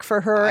arrange work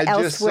for her I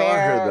elsewhere? just saw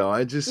her, though.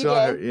 I just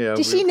saw her. Yeah.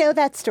 Does she know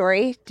that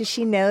story? Does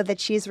she know that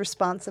she's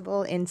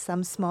responsible in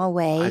some small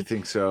way? I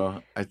think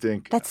so.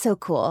 That's so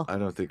cool. I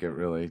don't think it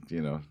really,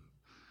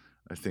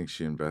 I think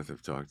she and Beth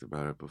have talked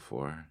about it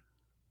before.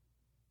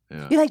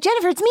 Yeah. You're like,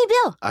 Jennifer, it's me,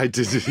 Bill. I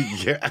did,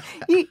 yeah.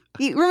 You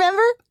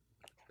remember?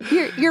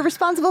 You're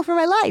responsible for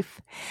my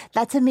life.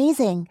 That's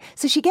amazing.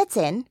 So she gets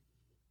in.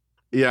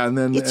 Yeah, and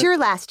then It's your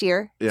last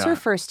year. It's her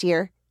first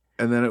year.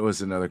 And then it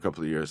was another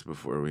couple of years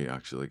before we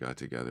actually got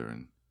together,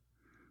 and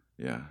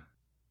yeah.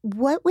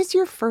 What was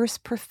your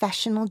first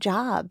professional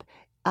job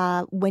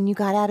when you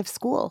got out of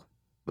school?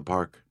 The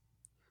Park.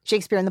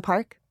 Shakespeare in the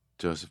Park?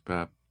 Joseph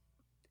Papp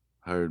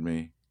hired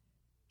me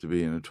to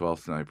be in a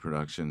 12th Night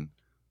production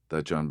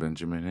that John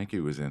Benjamin Hickey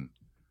was in.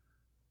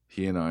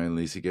 He and I and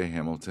Lisa Gay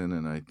Hamilton,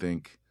 and I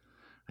think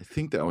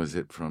that was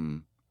it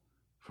from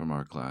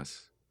our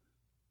class.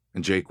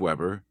 And Jake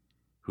Weber,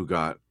 who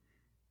got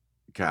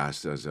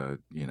cast as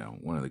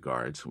one of the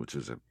guards, which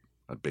was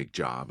a big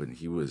job, and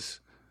he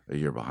was a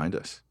year behind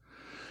us.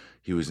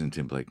 He was in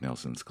Tim Blake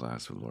Nelson's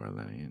class with Laura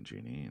Linney and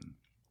Jeannie and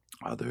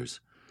others.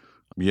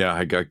 Yeah,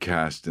 I got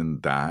cast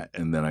in that,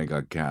 and then I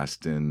got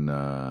cast in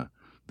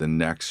the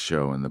next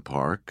show in the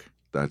Park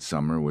that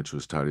summer, which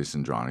was Titus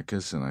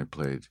Andronicus, and I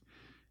played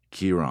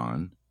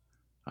Chiron,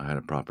 I had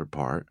a proper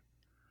part,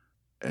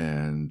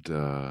 and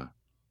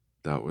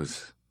that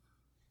was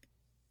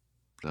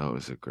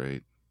a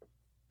great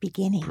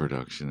Beginning.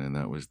 production, and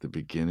that was the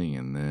beginning.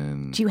 And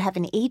then Do you have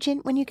an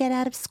agent when you get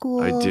out of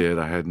school? I did.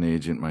 I had an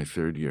agent my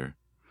third year.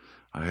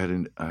 I had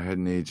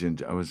an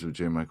agent. I was with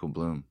J. Michael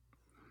Bloom.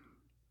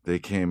 They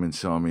came and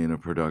saw me in a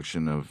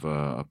production of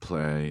a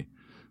play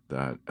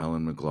that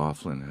Ellen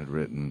McLaughlin had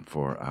written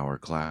for our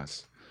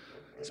class,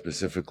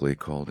 specifically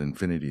called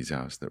Infinity's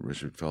House, that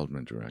Richard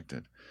Feldman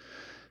directed.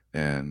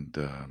 And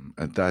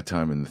at that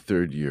time, in the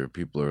third year,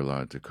 people are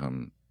allowed to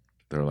come.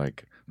 They're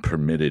like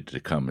permitted to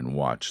come and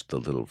watch the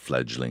little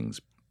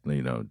fledglings,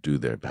 do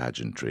their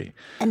pageantry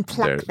And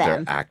pluck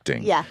them. Their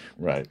acting. Yeah.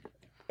 Right.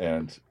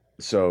 And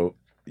so,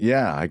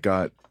 yeah, I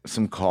got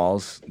some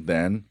calls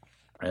then,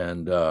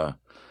 and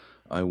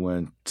I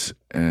went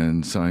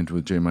and signed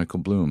with J. Michael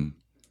Bloom.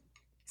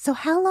 So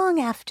how long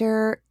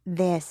after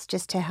this,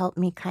 just to help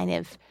me kind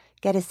of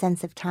get a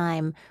sense of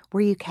time,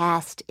 were you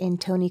cast in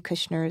Tony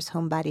Kushner's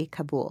Homebody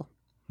Kabul?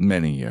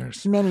 Many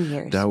years. Many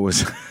years. That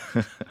was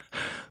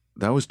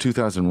that was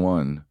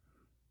 2001.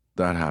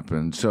 That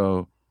happened.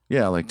 So,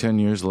 yeah, like 10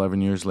 years,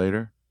 11 years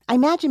later. I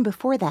imagine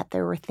before that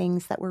there were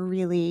things that were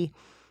really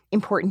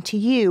important to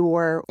you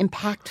or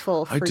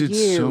impactful for you. I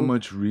did so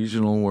much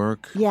regional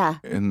work. Yeah.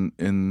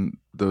 In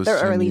those The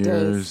 10 early years.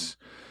 days.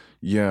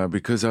 Yeah,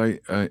 because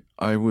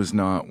I was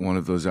not one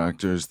of those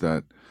actors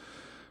that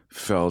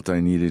felt I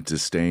needed to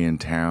stay in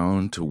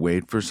town to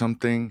wait for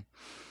something.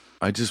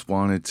 I just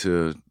wanted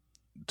to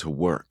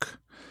work.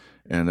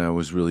 And I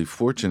was really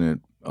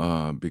fortunate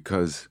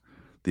because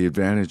the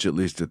advantage, at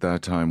least at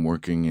that time,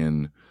 working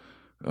in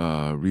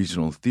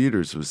regional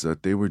theaters, was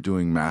that they were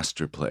doing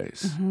master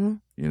plays.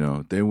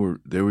 Mm-hmm. They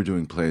were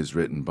doing plays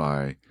written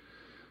by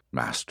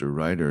master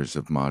writers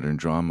of modern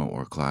drama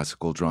or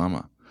classical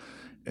drama.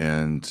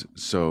 And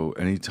so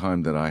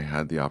anytime that I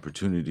had the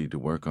opportunity to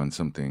work on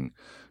something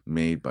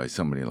made by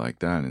somebody like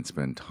that and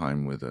spend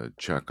time with a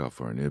Chekhov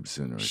or an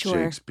Ibsen or a Sure.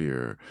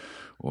 Shakespeare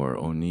or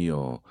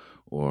O'Neill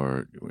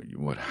or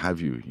what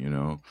have you,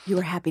 You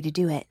were happy to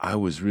do it. I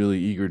was really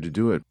eager to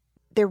do it.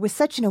 There was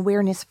such an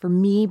awareness for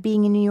me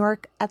being in New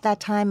York at that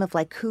time of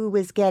like who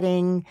was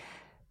getting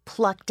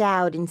plucked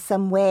out in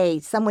some way,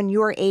 someone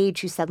your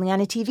age who's suddenly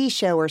on a TV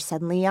show or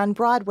suddenly on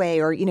Broadway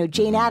or,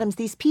 Jane Addams,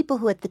 these people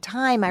who at the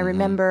time I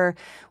remember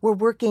were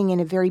working in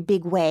a very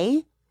big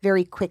way,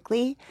 very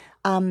quickly.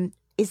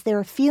 Is there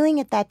a feeling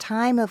at that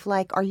time of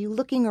like, are you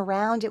looking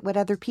around at what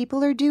other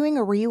people are doing,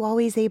 or were you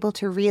always able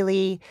to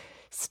really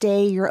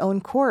stay your own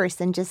course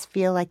and just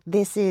feel like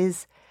this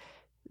is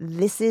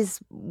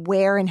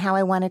where and how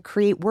I want to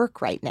create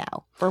work right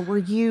now? Or were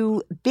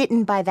you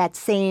bitten by that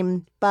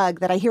same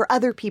bug that I hear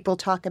other people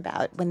talk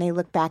about when they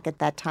look back at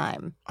that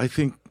time? I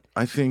think,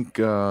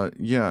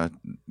 yeah,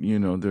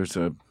 there's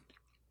a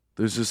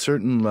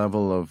certain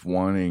level of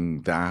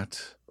wanting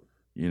that,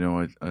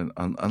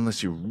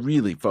 unless you're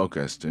really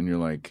focused and you're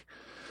like,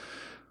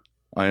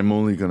 I'm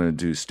only going to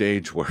do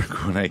stage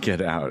work when I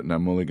get out, and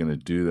I'm only going to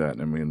do that,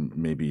 and I'm going to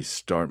maybe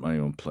start my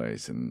own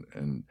place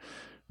and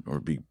or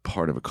be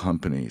part of a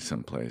company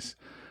someplace.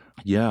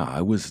 Yeah,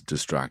 I was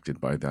distracted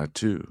by that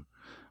too.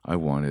 I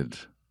wanted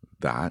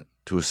that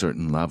to a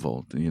certain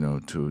level,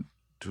 to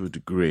a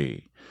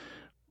degree.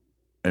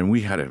 And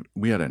we had a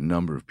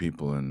number of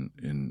people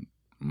in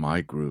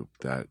my group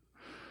that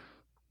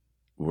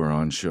were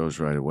on shows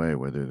right away,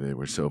 whether they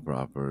were soap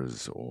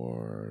operas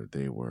or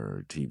they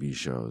were TV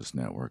shows,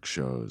 network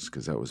shows,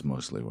 because that was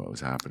mostly what was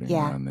happening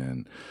around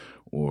then,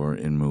 or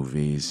in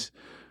movies.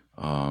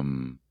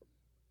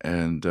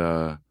 And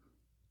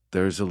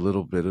there's a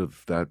little bit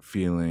of that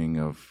feeling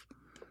of,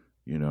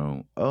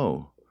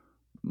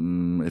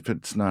 if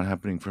it's not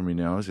happening for me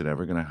now, is it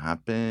ever going to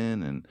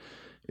happen? And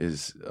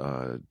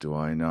do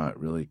I not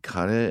really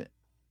cut it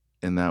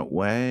in that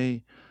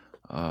way?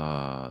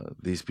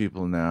 These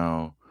people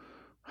now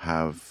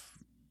have,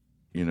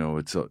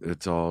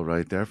 it's all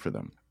right there for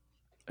them.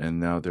 And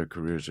now their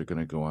careers are going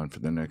to go on for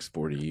the next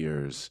 40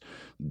 years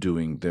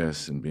doing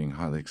this and being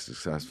highly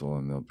successful.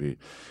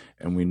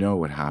 And we know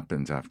what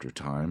happens after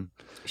time.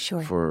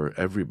 Sure. For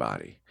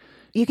everybody.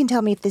 You can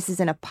tell me if this is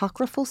an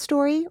apocryphal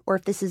story or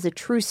if this is a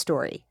true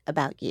story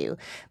about you.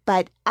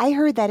 But I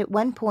heard that at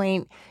one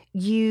point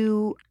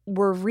you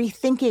were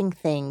rethinking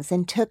things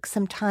and took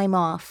some time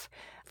off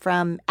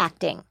from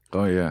acting.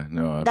 Oh, yeah.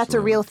 No, absolutely. That's a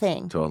real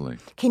thing. Totally.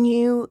 Can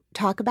you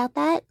talk about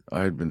that? I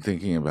had been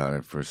thinking about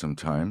it for some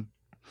time.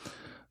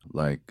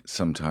 Like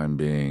sometime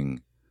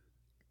being,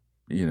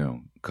 a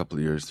couple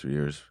of years, 3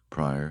 years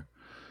prior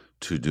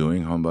to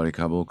doing Homebody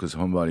Kabul, because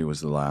Homebody was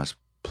the last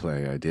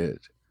play I did.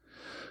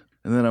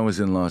 And then I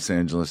was in Los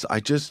Angeles. I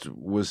just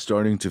was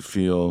starting to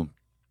feel,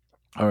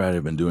 all right,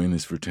 I've been doing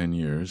this for 10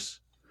 years.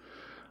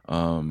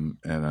 And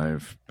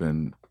I've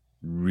been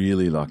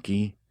really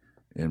lucky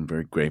and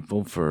very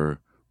grateful for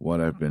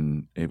what I've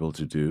been able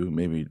to do.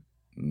 Maybe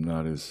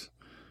not as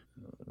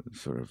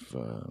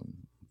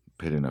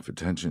paid enough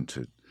attention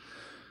to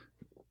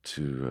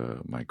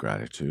my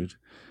gratitude,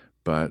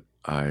 but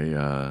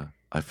I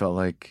felt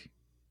like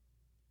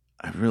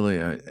I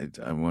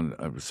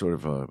was sort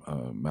of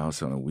a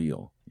mouse on a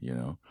wheel,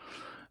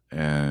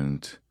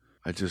 and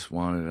I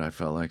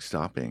felt like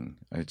stopping.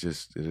 It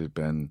had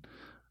been,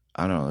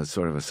 I don't know, it's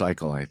sort of a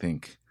cycle, I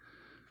think,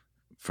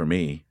 for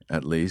me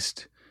at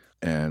least.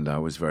 And I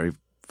was very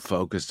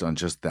focused on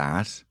just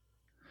that,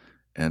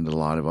 and a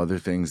lot of other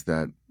things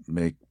that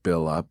make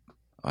Bill up,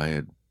 I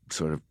had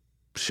sort of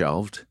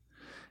shelved.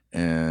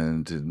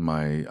 And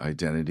my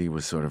identity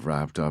was sort of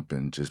wrapped up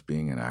in just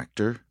being an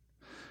actor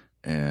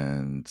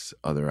and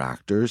other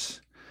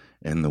actors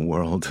in the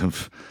world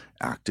of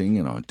acting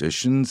and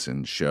auditions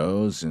and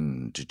shows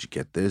and did you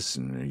get this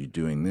and are you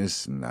doing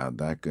this and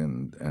that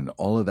and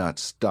all of that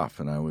stuff.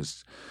 And it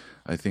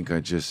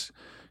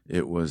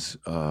was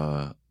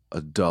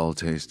a dull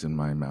taste in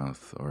my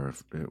mouth, or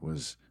it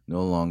was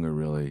no longer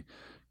really,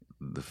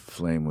 the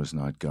flame was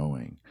not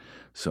going.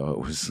 So it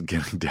was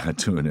getting down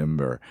to an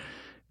ember.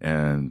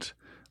 And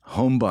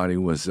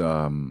Homebody was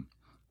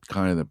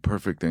kind of the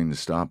perfect thing to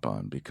stop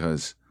on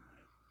because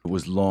it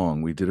was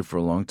long. We did it for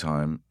a long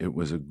time. It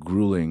was a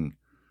grueling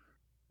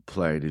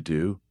play to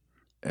do.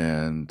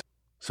 And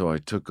so I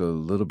took a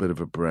little bit of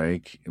a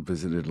break and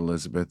visited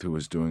Elizabeth, who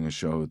was doing a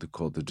show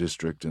called The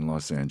District in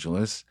Los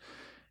Angeles,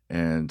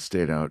 and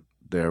stayed out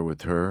there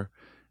with her.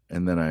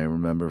 And then I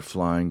remember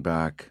flying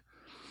back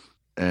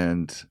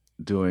and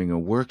doing a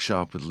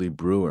workshop with Lee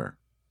Brewer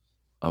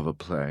of a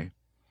play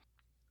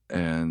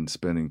and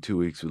spending 2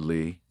 weeks with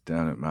Lee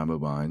down at Mambo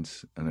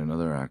Mines and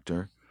another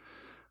actor,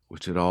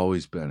 which had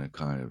always been a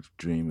kind of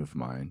dream of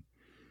mine.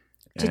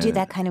 To do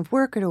that kind of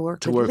work, or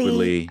to work with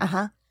Lee? To work with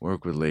Lee.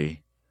 Work with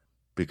Lee.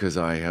 Because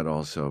I had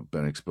also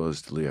been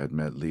exposed to Lee. I'd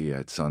met Lee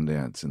at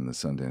Sundance in the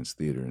Sundance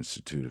Theater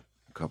Institute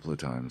a couple of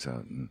times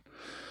out in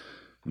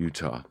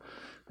Utah.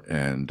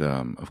 And,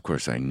 of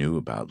course, I knew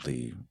about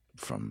Lee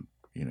from,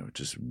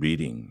 just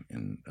reading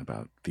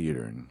about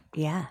theater and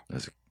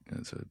as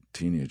a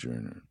teenager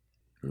in her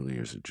early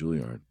years at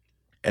Juilliard.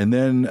 And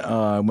then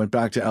I went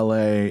back to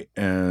L.A.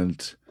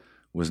 and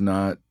was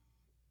not,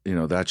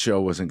 that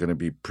show wasn't going to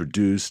be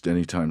produced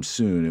anytime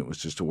soon. It was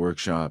just a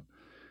workshop.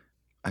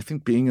 I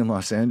think being in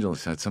Los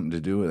Angeles had something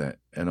to do with it.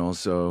 And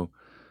also,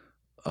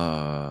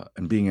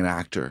 and being an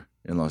actor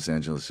in Los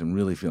Angeles and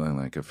really feeling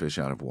like a fish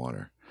out of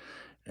water.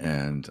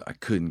 And I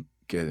couldn't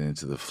get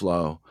into the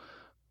flow.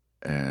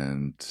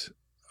 And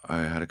I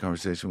had a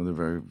conversation with a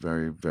very,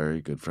 very,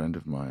 very good friend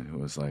of mine who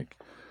was like,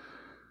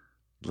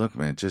 look,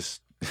 man,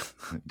 just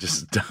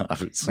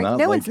stop. It's not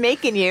no one's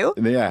making you.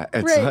 Yeah,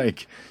 it's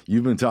like,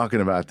 you've been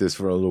talking about this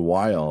for a little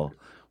while.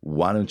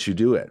 Why don't you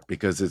do it?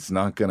 Because it's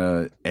not going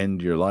to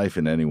end your life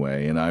in any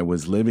way. And I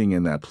was living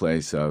in that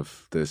place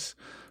of this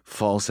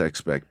false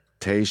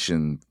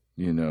expectation,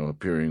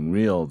 appearing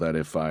real, that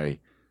if I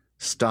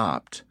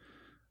stopped,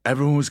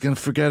 everyone was going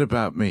to forget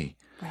about me.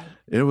 Right.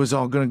 It was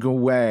all going to go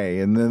away.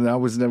 And then I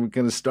was never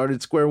going to start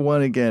at square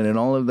one again. And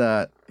all of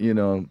that,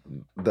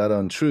 that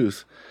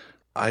untruth.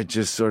 I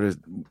just sort of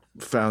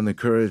found the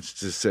courage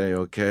to say,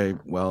 okay,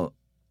 well,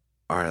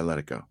 all right, let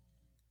it go.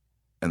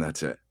 And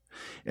that's it.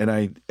 And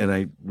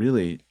I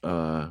really,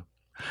 I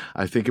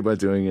think about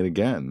doing it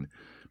again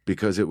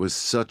because it was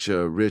such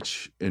a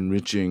rich,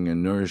 enriching,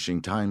 and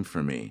nourishing time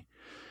for me.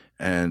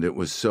 And it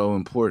was so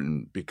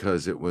important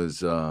because it was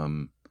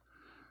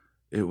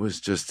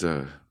just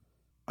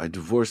I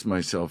divorced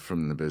myself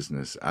from the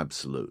business,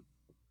 absolute.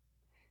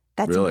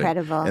 That's really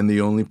incredible. And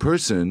the only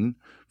person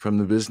from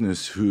the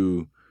business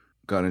who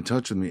got in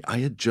touch with me, I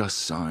had just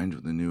signed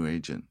with a new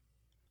agent.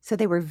 So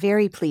they were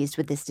very pleased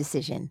with this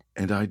decision.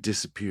 And I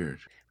disappeared.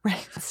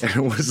 Right. And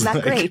it was not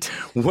like, great.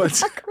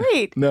 What's not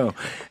great? No.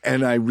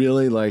 And I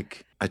really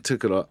I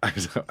took it off.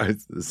 I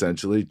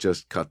essentially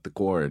just cut the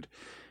cord.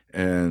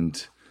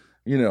 And,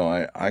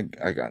 I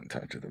got in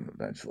touch with them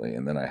eventually.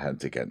 And then I had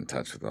to get in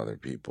touch with other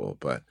people,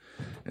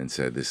 and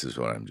said, this is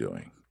what I'm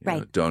doing.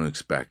 Don't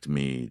expect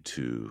me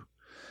to.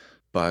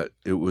 But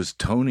it was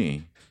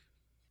Tony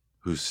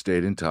who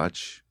stayed in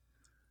touch.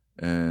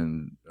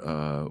 And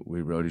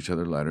we wrote each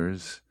other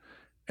letters.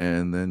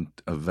 And then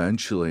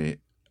eventually,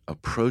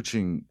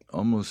 approaching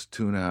almost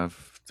 2.5,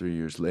 3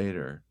 years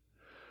later,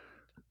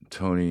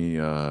 Tony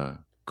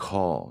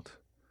called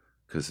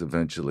because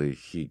eventually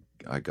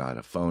I got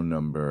a phone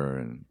number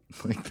and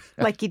like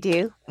that. Like you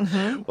do.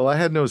 Mm-hmm. Well, I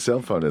had no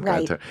cell phone at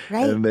that time.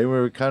 Right. And they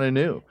were kind of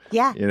new.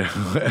 Yeah.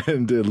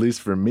 And at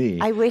least for me.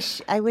 I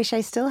wish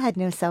I still had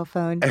no cell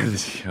phone. And,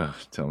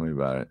 tell me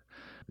about it.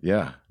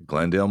 Yeah.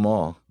 Glendale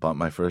Mall. Bought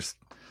my first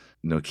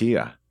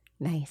Nokia.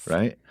 Nice.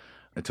 Right?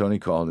 And Tony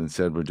called and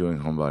said, we're doing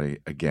Homebody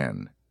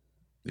again.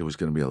 It was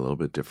going to be a little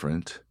bit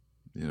different.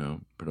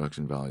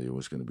 Production value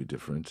was going to be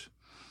different.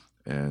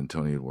 And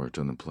Tony had worked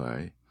on the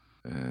play.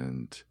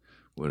 And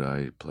would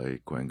I play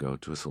Gwengo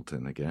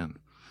Twistleton again?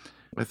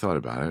 I thought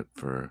about it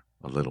for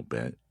a little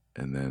bit.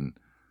 And then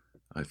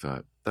I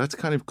thought, that's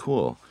kind of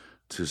cool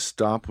to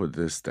stop with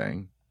this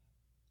thing.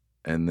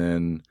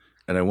 And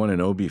I won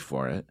an Obie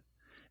for it.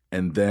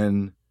 And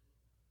then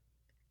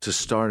to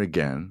start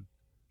again,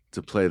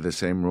 to play the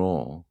same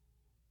role,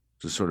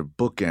 to sort of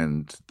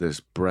bookend this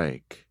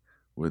break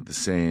with the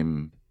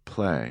same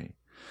play.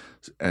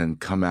 and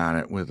come at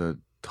it with a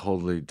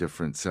totally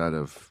different set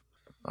of,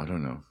 I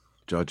don't know,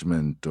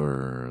 judgment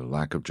or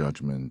lack of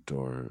judgment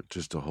or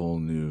just a whole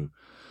new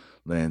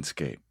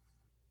landscape.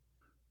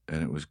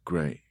 And it was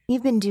great.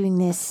 You've been doing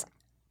this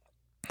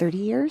 30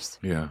 years,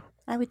 Yeah.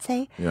 I would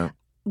say. Yeah.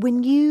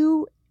 When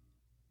you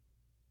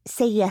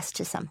say yes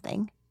to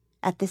something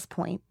at this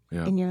point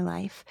Yeah. in your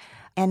life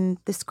and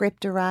the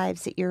script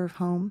arrives at your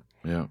home,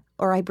 Yeah.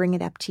 or I bring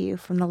it up to you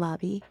from the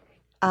lobby,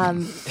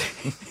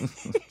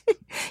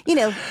 you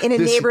know, in a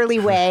This- neighborly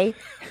way.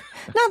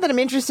 Not that I'm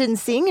interested in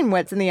seeing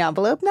what's in the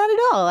envelope. Not at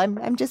all.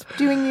 I'm just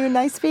doing you a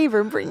nice favor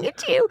and bringing it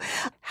to you.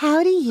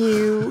 How do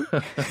you,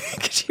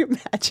 could you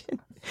imagine?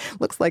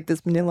 Looks like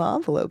this manila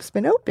envelope's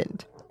been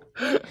opened.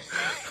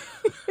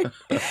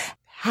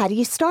 How do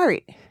you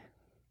start?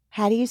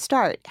 How do you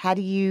start? How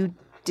do you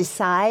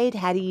decide?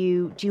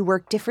 Do you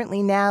work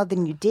differently now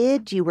than you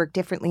did? Do you work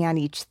differently on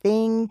each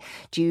thing?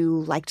 Do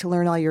you like to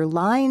learn all your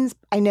lines?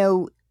 I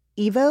know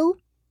Ivo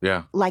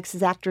Yeah. likes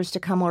his actors to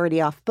come already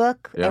off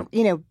book. Yeah.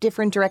 You know,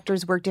 different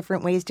directors work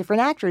different ways.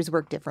 Different actors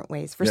work different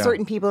ways. For Yeah.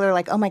 certain people, they're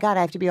like, oh my God,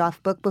 I have to be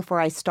off book before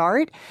I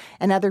start.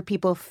 And other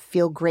people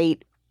feel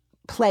great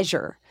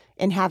pleasure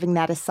in having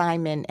that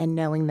assignment and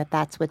knowing that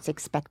that's what's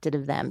expected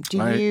of them.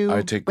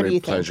 I take what do you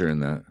great pleasure in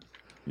that.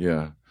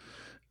 Yeah.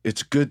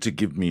 It's good to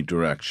give me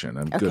direction.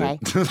 I'm good Okay.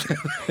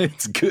 at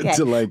it's good Okay.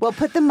 to like Well,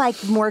 put the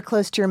mic more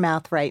close to your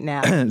mouth right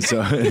now.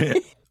 so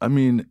I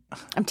mean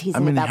I'm teasing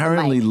I'm about the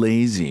inherently mic.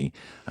 lazy,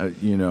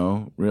 you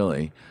know,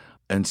 really.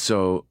 And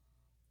so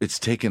it's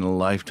taken a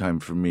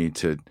lifetime for me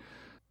to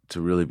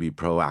really be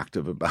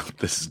proactive about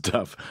this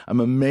stuff.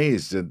 I'm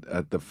amazed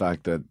at the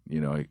fact that,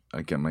 you know,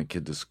 I get my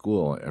kid to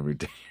school every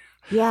day.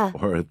 Yeah.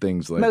 Or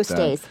things like Most that.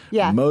 days,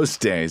 yeah. Most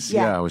days,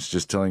 Yeah. yeah. I was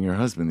just telling your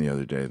husband the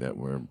other day that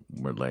we're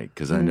late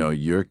because I know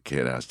your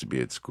kid has to be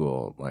at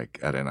school like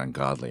at an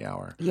ungodly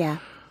hour. Yeah.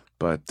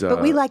 But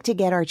we like to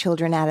get our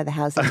children out of the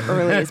house as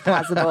early as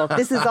possible.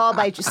 This is all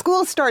by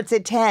school starts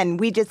at 10.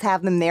 We just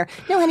have them there.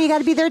 No, honey, you got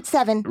to be there at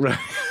 7. right.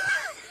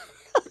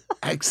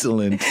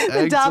 Excellent.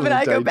 And Dom and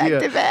I go back idea.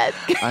 to bed.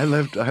 I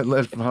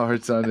left our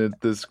son at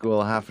the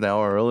school half an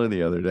hour early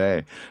the other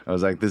day. I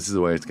was like, this is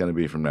the way it's going to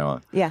be from now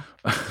on. Yeah.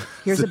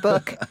 Here's a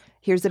book.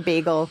 Here's a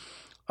bagel.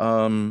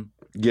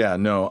 Yeah,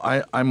 no,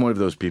 I'm one of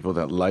those people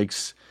that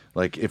likes,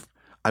 like, if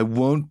I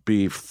won't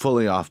be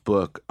fully off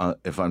book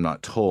if I'm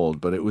not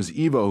told, but it was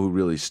Ivo who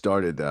really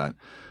started that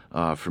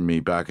for me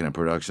back in a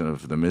production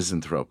of The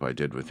Misanthrope I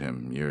did with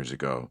him years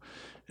ago.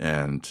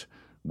 And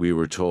we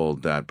were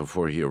told that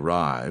before he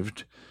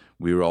arrived,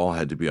 we all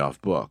had to be off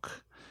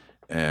book.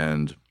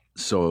 And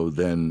so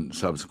then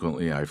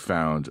subsequently I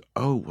found,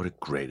 oh, what a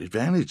great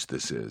advantage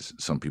this is.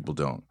 Some people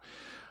don't.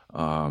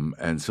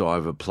 And so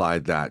I've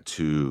applied that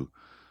to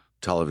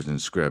television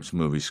scripts,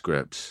 movie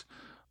scripts.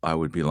 I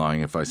would be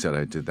lying if I said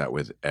I did that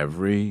with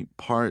every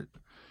part.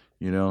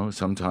 You know,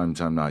 sometimes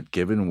I'm not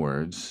given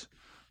words.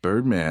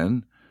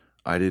 Birdman,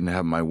 I didn't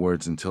have my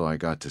words until I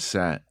got to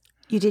set.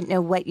 You didn't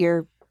know what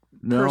your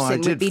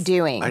person would be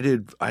doing. I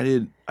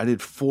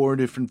did 4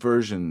 different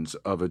versions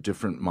of a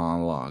different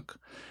monologue,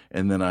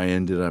 and then I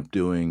ended up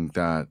doing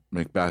that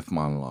Macbeth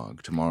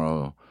monologue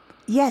tomorrow.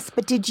 Yes,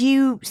 but did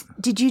you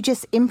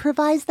just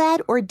improvise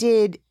that, or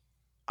did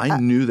I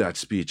knew that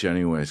speech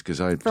anyways because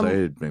I had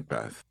played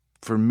Macbeth.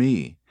 For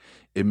me,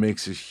 it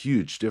makes a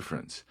huge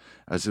difference.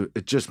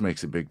 It just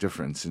makes a big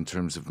difference in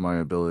terms of my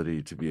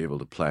ability to be able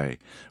to play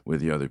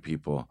with the other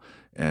people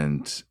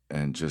and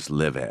just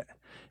live it.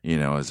 You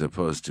know, as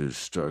opposed to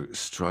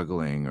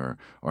struggling or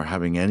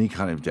having any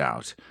kind of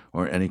doubt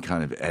or any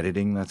kind of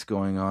editing that's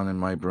going on in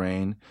my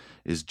brain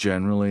is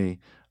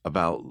generally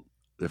about,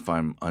 if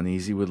I'm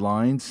uneasy with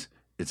lines,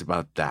 it's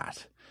about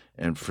that.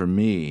 And for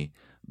me,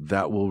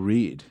 that will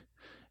read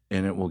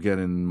and it will get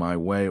in my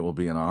way. It will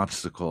be an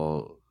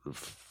obstacle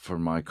for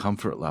my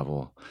comfort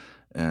level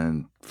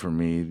and for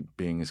me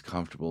being as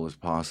comfortable as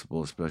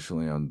possible,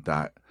 especially on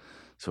that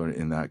sort of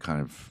in that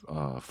kind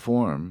of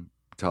form,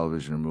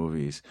 television or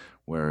movies,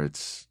 where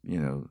it's, you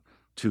know,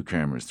 2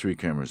 cameras, 3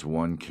 cameras,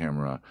 1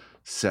 camera,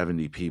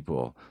 70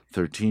 people,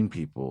 13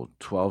 people,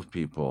 12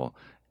 people,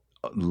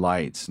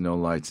 lights, no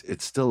lights.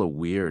 It's still a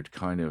weird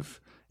kind of,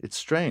 it's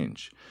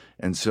strange.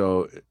 And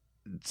so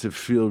to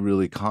feel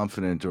really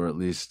confident or at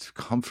least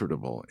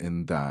comfortable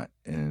in that,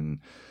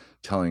 in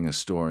telling a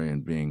story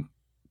and being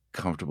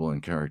comfortable in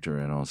character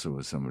and also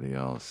with somebody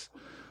else,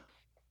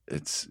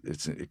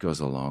 it goes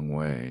a long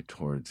way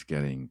towards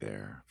getting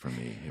there for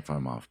me if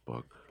I'm off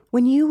book.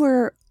 when you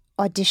were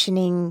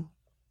auditioning,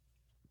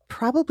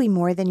 probably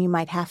more than you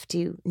might have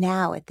to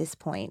now at this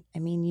point? I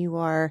mean, you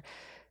are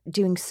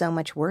doing so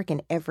much work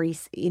in every,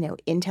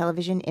 in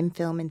television, in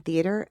film, in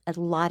theater. A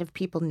lot of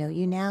people know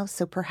you now,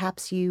 so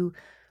perhaps you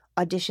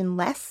audition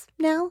less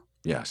now?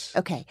 Yes.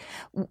 Okay.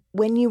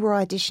 When you were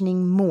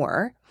auditioning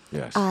more,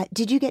 Yes.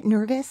 did you get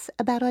nervous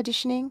about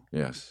auditioning?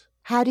 Yes.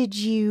 How did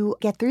you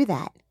get through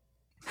that?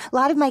 A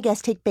lot of my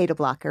guests take beta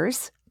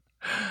blockers.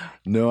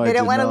 No, I They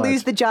don't did want to not.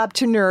 lose the job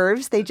to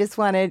nerves. They just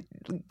want to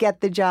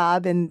get the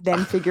job and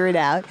then figure it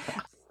out.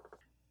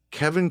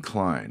 Kevin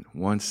Kline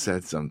once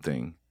said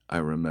something I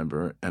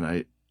remember, and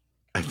I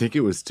think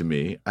it was to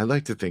me. I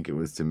like to think it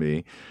was to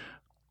me.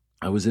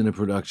 I was in a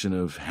production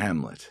of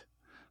Hamlet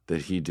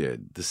that he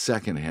did, the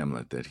second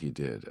Hamlet that he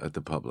did at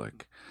the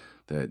Public,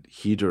 that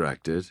he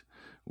directed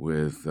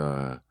with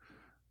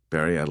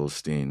Barry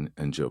Edelstein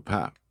and Joe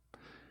Papp.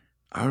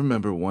 I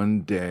remember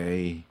one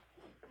day,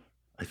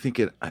 I think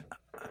I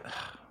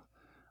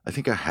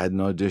had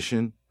an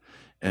audition,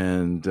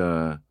 and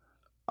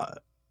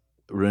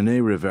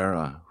Rene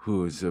Rivera,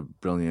 who is a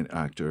brilliant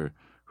actor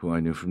who I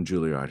knew from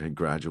Juilliard, had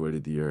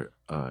graduated the year.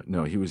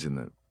 No, he was in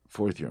the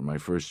fourth year, my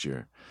first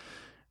year.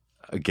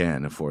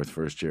 Again, a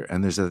first year.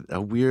 And there's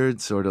a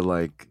weird sort of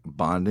like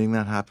bonding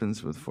that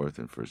happens with fourth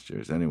and first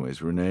years.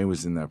 Anyways, Rene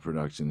was in that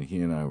production. He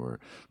and I were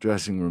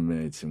dressing room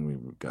mates, and we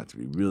got to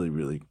be really,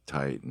 really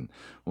tight. And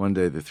one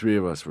day, the three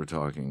of us were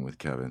talking with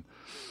Kevin.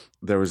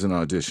 There was an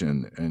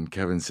audition, and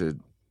Kevin said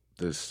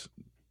this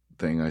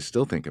thing I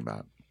still think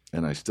about,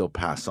 and I still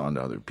pass on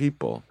to other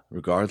people,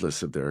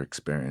 regardless of their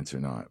experience or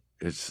not.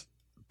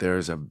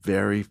 There's a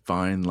very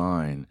fine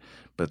line,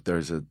 but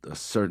there's a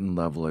certain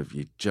level of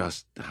you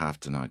just have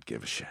to not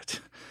give a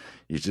shit.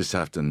 You just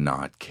have to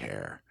not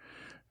care.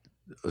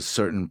 A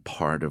certain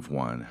part of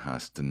one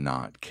has to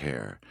not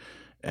care.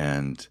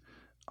 And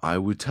I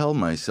would tell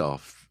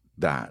myself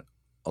that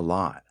a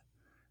lot,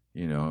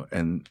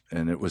 and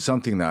it was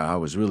something that I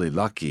was really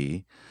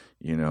lucky.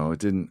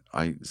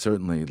 I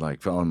certainly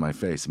fell on my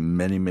face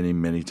many, many,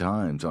 many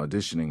times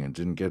auditioning and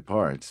didn't get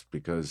parts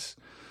because,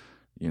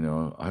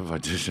 I've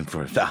auditioned for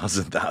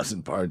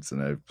 1,000 parts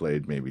and I've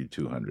played maybe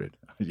 200,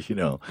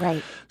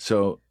 Right.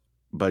 So,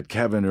 but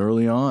Kevin,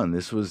 early on,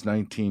 this was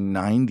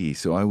 1990.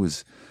 So I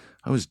was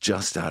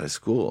just out of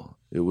school.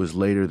 It was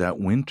later that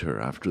winter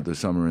after the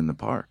summer in the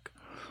park.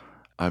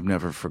 I've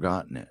never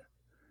forgotten it.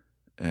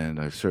 And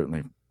I've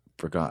certainly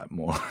forgot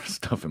more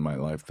stuff in my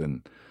life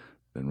than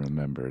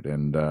remembered.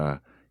 And,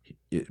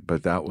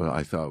 but that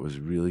I thought was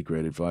really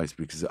great advice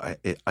because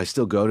I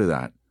still go to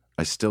that.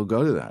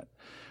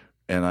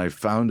 And I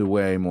found a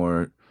way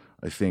more,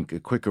 I think, a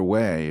quicker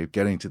way of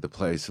getting to the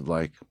place of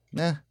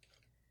nah.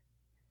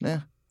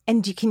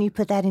 And can you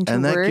put that into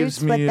And that words,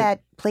 gives me what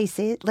that place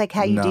is, like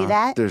how you do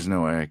that? There's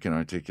no way I can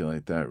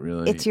articulate that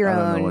really. It's your I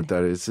don't own. know what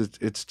that is.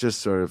 It's just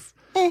sort of,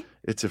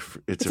 it's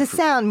a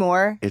sound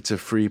more. It's a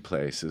free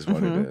place is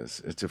what it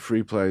is. It's a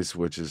free place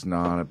which is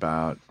not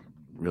about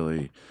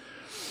really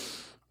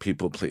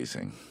people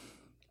pleasing.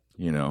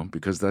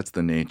 Because that's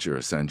the nature,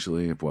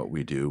 essentially, of what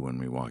we do when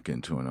we walk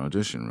into an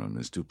audition room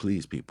is to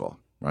please people,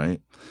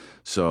 right?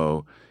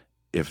 So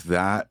if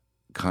that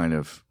kind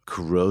of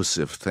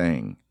corrosive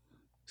thing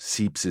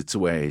seeps its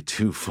way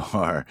too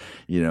far,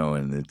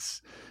 and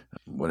it's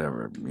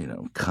whatever,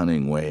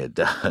 cunning way it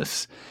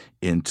does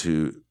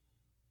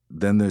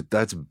then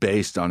that's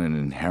based on an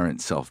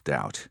inherent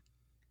self-doubt.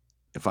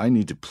 If I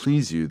need to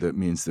please you, that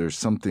means there's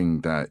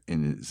something that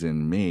is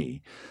in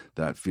me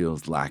that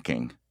feels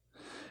lacking.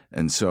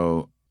 And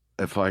so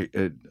if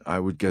I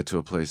would get to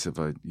a place of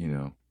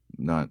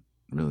not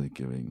really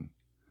giving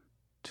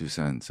 2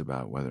 cents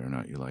about whether or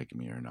not you like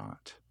me or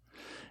not,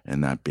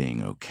 and that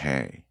being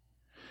okay,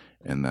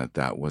 and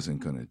that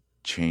wasn't going to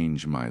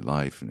change my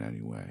life in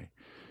any way,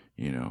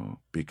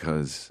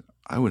 because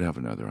I would have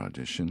another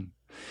audition.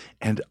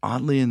 And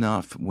oddly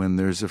enough, when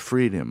there's a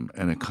freedom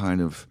and a kind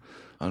of,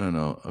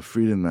 a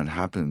freedom that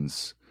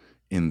happens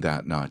in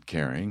that not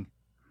caring,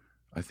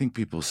 I think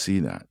people see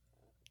that.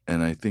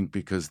 And I think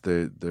because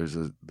there's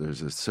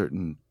a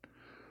certain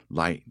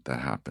light that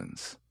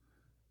happens,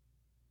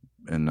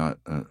 and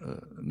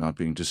not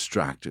being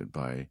distracted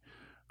by,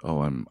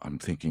 I'm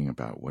thinking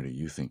about what are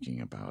you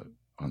thinking about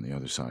on the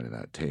other side of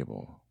that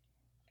table.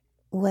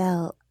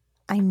 Well,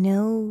 I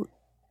know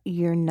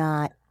you're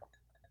not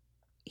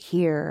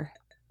here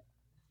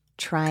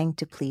trying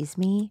to please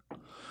me,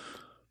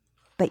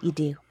 but you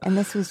do. And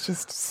this was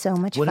just so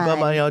much fun. What about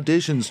my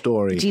audition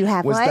story? Do you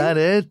have was one? that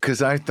it?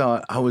 Because I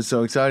was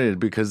so excited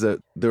because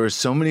there are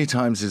so many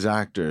times as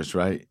actors,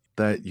 right,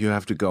 that you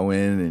have to go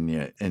in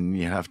and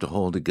you have to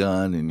hold a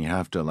gun and you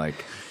have to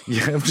like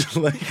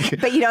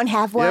but you don't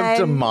have one. You have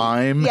to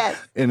mime Yes.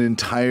 an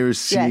entire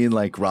scene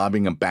like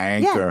robbing a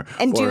bank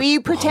and do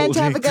you pretend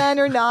to have a gun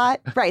or not?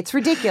 Right, it's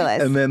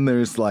ridiculous. And then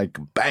there's like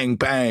bang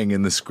bang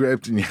in the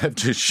script and you have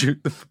to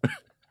shoot the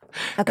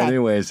Okay.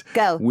 Anyways,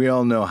 go. We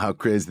all know how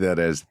crazy that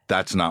is.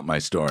 That's not my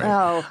story.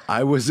 Oh.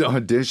 I was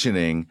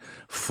auditioning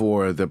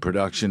for the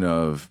production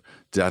of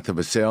Death of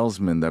a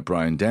Salesman that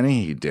Brian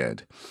Dennehy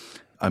did.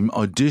 I'm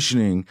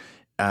auditioning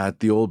at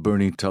the old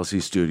Bernie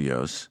Telsey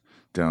Studios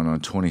down on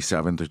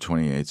 27th or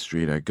 28th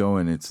Street. I go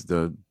in, it's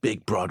the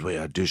big Broadway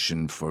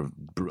audition for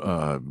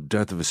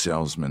Death of a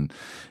Salesman.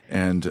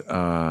 And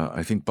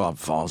I think Bob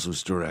Falls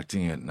was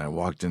directing it. And I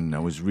walked in and I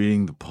was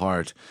reading the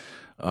part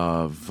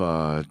of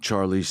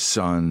Charlie's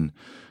son,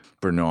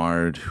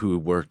 Bernard, who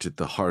worked at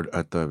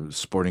the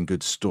sporting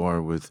goods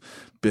store with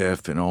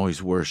Biff and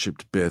always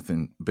worshipped Biff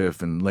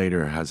and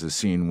later has a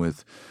scene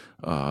with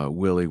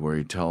Willie where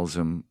he tells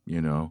him,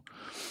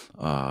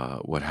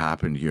 what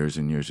happened years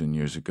and years and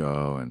years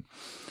ago.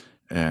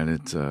 and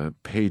it's a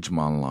page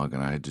monologue,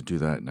 and I had to do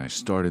that. And I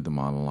started the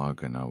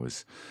monologue, and I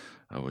was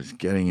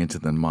getting into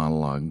the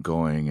monologue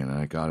going, and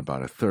I got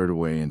about a third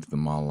away into the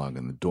monologue,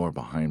 and the door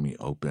behind me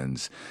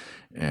opens,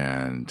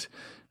 and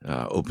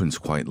opens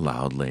quite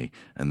loudly,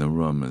 and the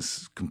room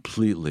is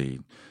completely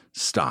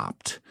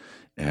stopped.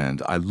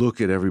 And I look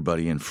at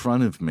everybody in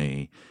front of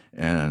me,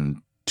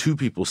 and two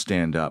people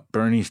stand up.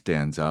 Bernie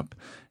stands up,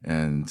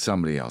 and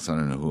somebody else, I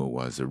don't know who it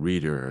was, a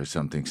reader or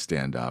something,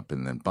 stand up.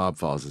 And then Bob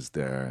Falls is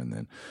there, and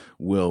then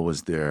Will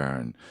was there,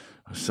 and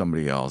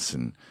somebody else.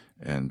 And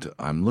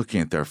I'm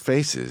looking at their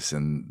faces,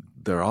 and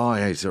their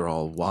eyes are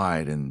all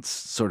wide and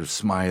sort of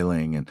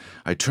smiling. And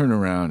I turn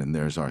around, and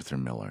there's Arthur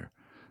Miller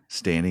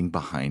standing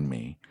behind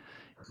me,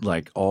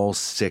 like all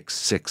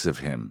six of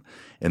him.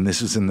 And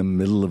this was in the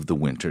middle of the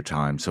winter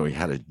time, so he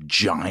had a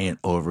giant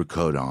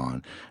overcoat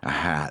on, a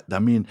hat. I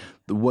mean,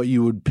 what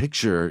you would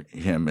picture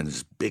him in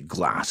his big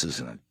glasses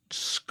and a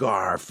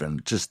scarf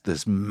and just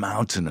this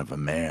mountain of a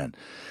man.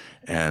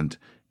 And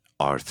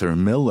Arthur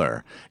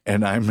Miller.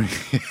 And I'm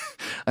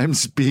I'm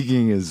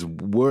speaking his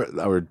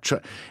word,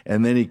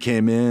 and then he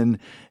came in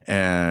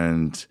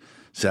and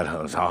said,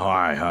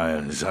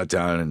 hi, sat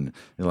down and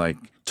like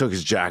took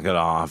his jacket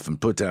off and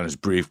put down his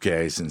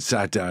briefcase and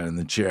sat down in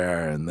the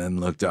chair and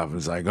then looked up and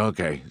was like,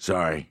 okay,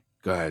 sorry,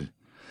 go ahead.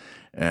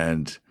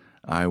 And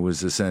I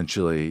was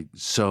essentially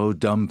so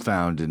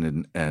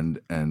dumbfounded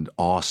and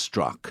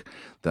awestruck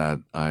that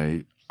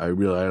I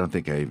don't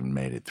think I even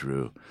made it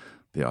through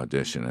the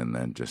audition, and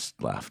then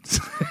just left.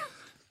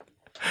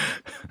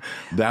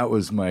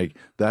 That's my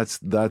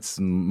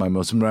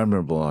most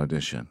memorable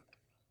audition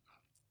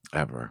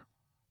ever.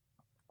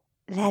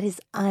 That is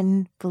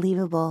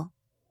unbelievable.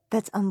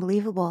 That's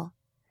unbelievable.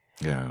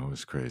 Yeah, it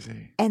was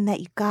crazy. And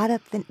that you got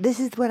up, this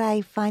is what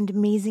I find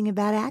amazing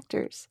about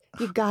actors.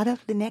 You got up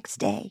the next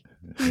day.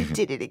 You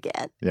did it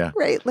again. Yeah.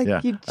 Right? Like yeah.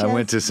 you just... I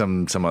went to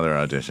some other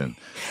audition.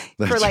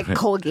 For like right.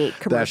 Colgate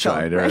commercial.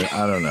 That's right. Or,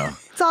 I don't know.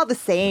 It's all the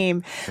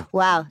same.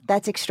 Wow,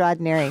 that's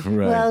extraordinary.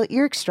 Right. Well,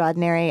 you're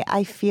extraordinary.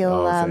 I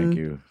feel... thank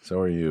you.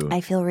 So are you.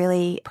 I feel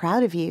really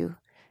proud of you.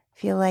 I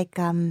feel like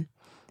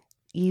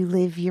you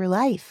live your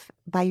life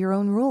by your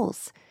own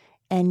rules.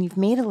 And you've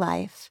made a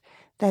life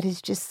that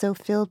is just so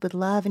filled with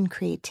love and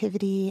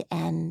creativity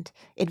and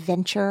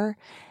adventure.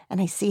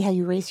 And I see how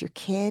you raise your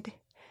kid.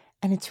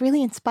 And it's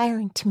really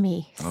inspiring to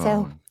me.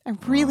 So I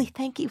really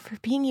thank you for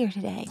being here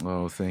today.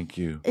 Oh, thank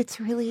you.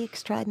 It's really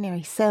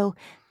extraordinary. So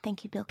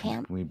thank you, Bill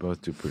Camp. We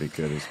both do pretty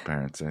good as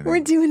parents, I think. We're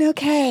doing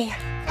okay.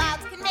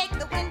 Clouds can make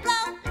the wind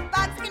blow,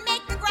 bugs can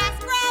make the grass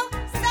grow.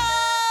 So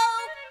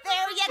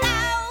there you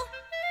go.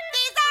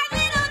 These are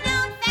little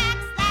known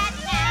facts that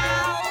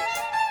now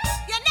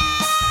you know.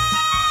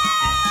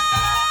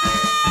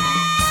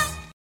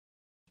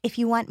 If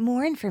you want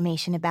more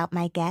information about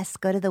my guests,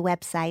 go to the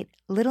website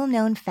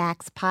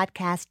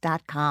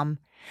littleknownfactspodcast.com.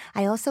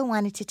 I also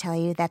wanted to tell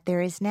you that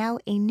there is now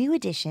a new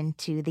addition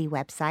to the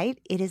website.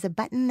 It is a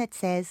button that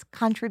says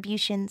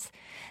contributions.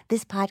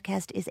 This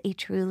podcast is a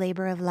true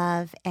labor of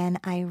love, and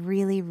I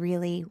really,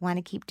 really want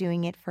to keep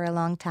doing it for a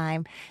long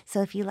time.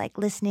 So if you like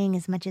listening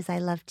as much as I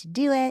love to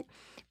do it,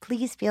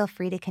 please feel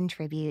free to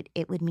contribute.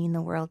 It would mean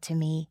the world to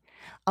me.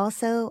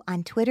 Also,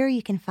 on Twitter,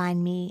 you can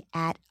find me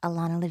at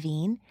Alana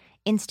Levine.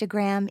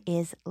 Instagram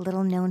is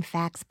Little Known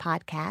Facts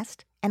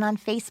Podcast. And on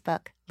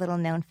Facebook, Little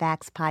Known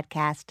Facts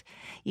Podcast.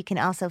 You can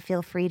also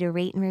feel free to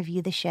rate and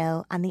review the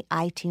show on the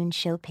iTunes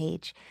show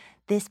page.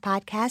 This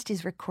podcast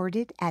is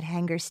recorded at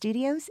Hanger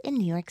Studios in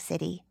New York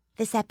City.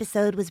 This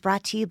episode was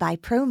brought to you by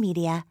Pro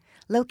Media.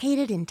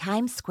 Located in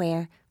Times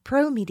Square,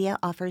 Pro Media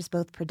offers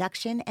both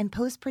production and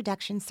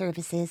post-production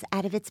services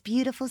out of its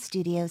beautiful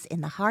studios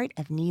in the heart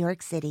of New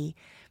York City.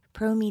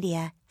 Pro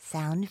Media,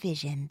 Sound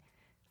Vision.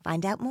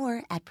 Find out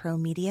more at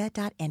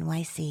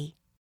promedia.nyc.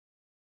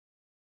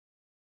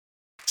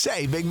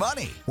 Save big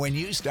money when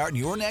you start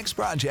your next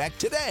project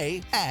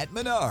today at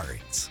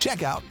Menards.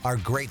 Check out our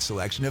great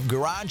selection of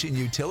garage and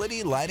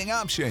utility lighting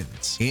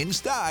options. In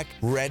stock,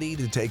 ready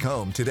to take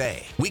home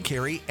today. We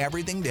carry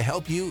everything to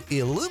help you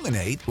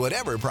illuminate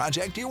whatever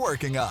project you're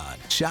working on.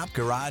 Shop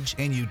garage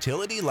and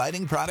utility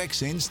lighting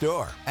products in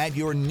store at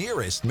your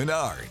nearest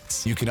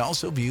Menards. You can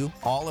also view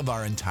all of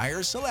our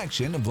entire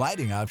selection of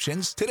lighting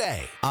options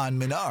today on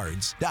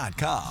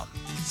Menards.com.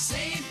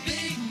 Save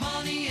big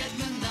money at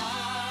Menards.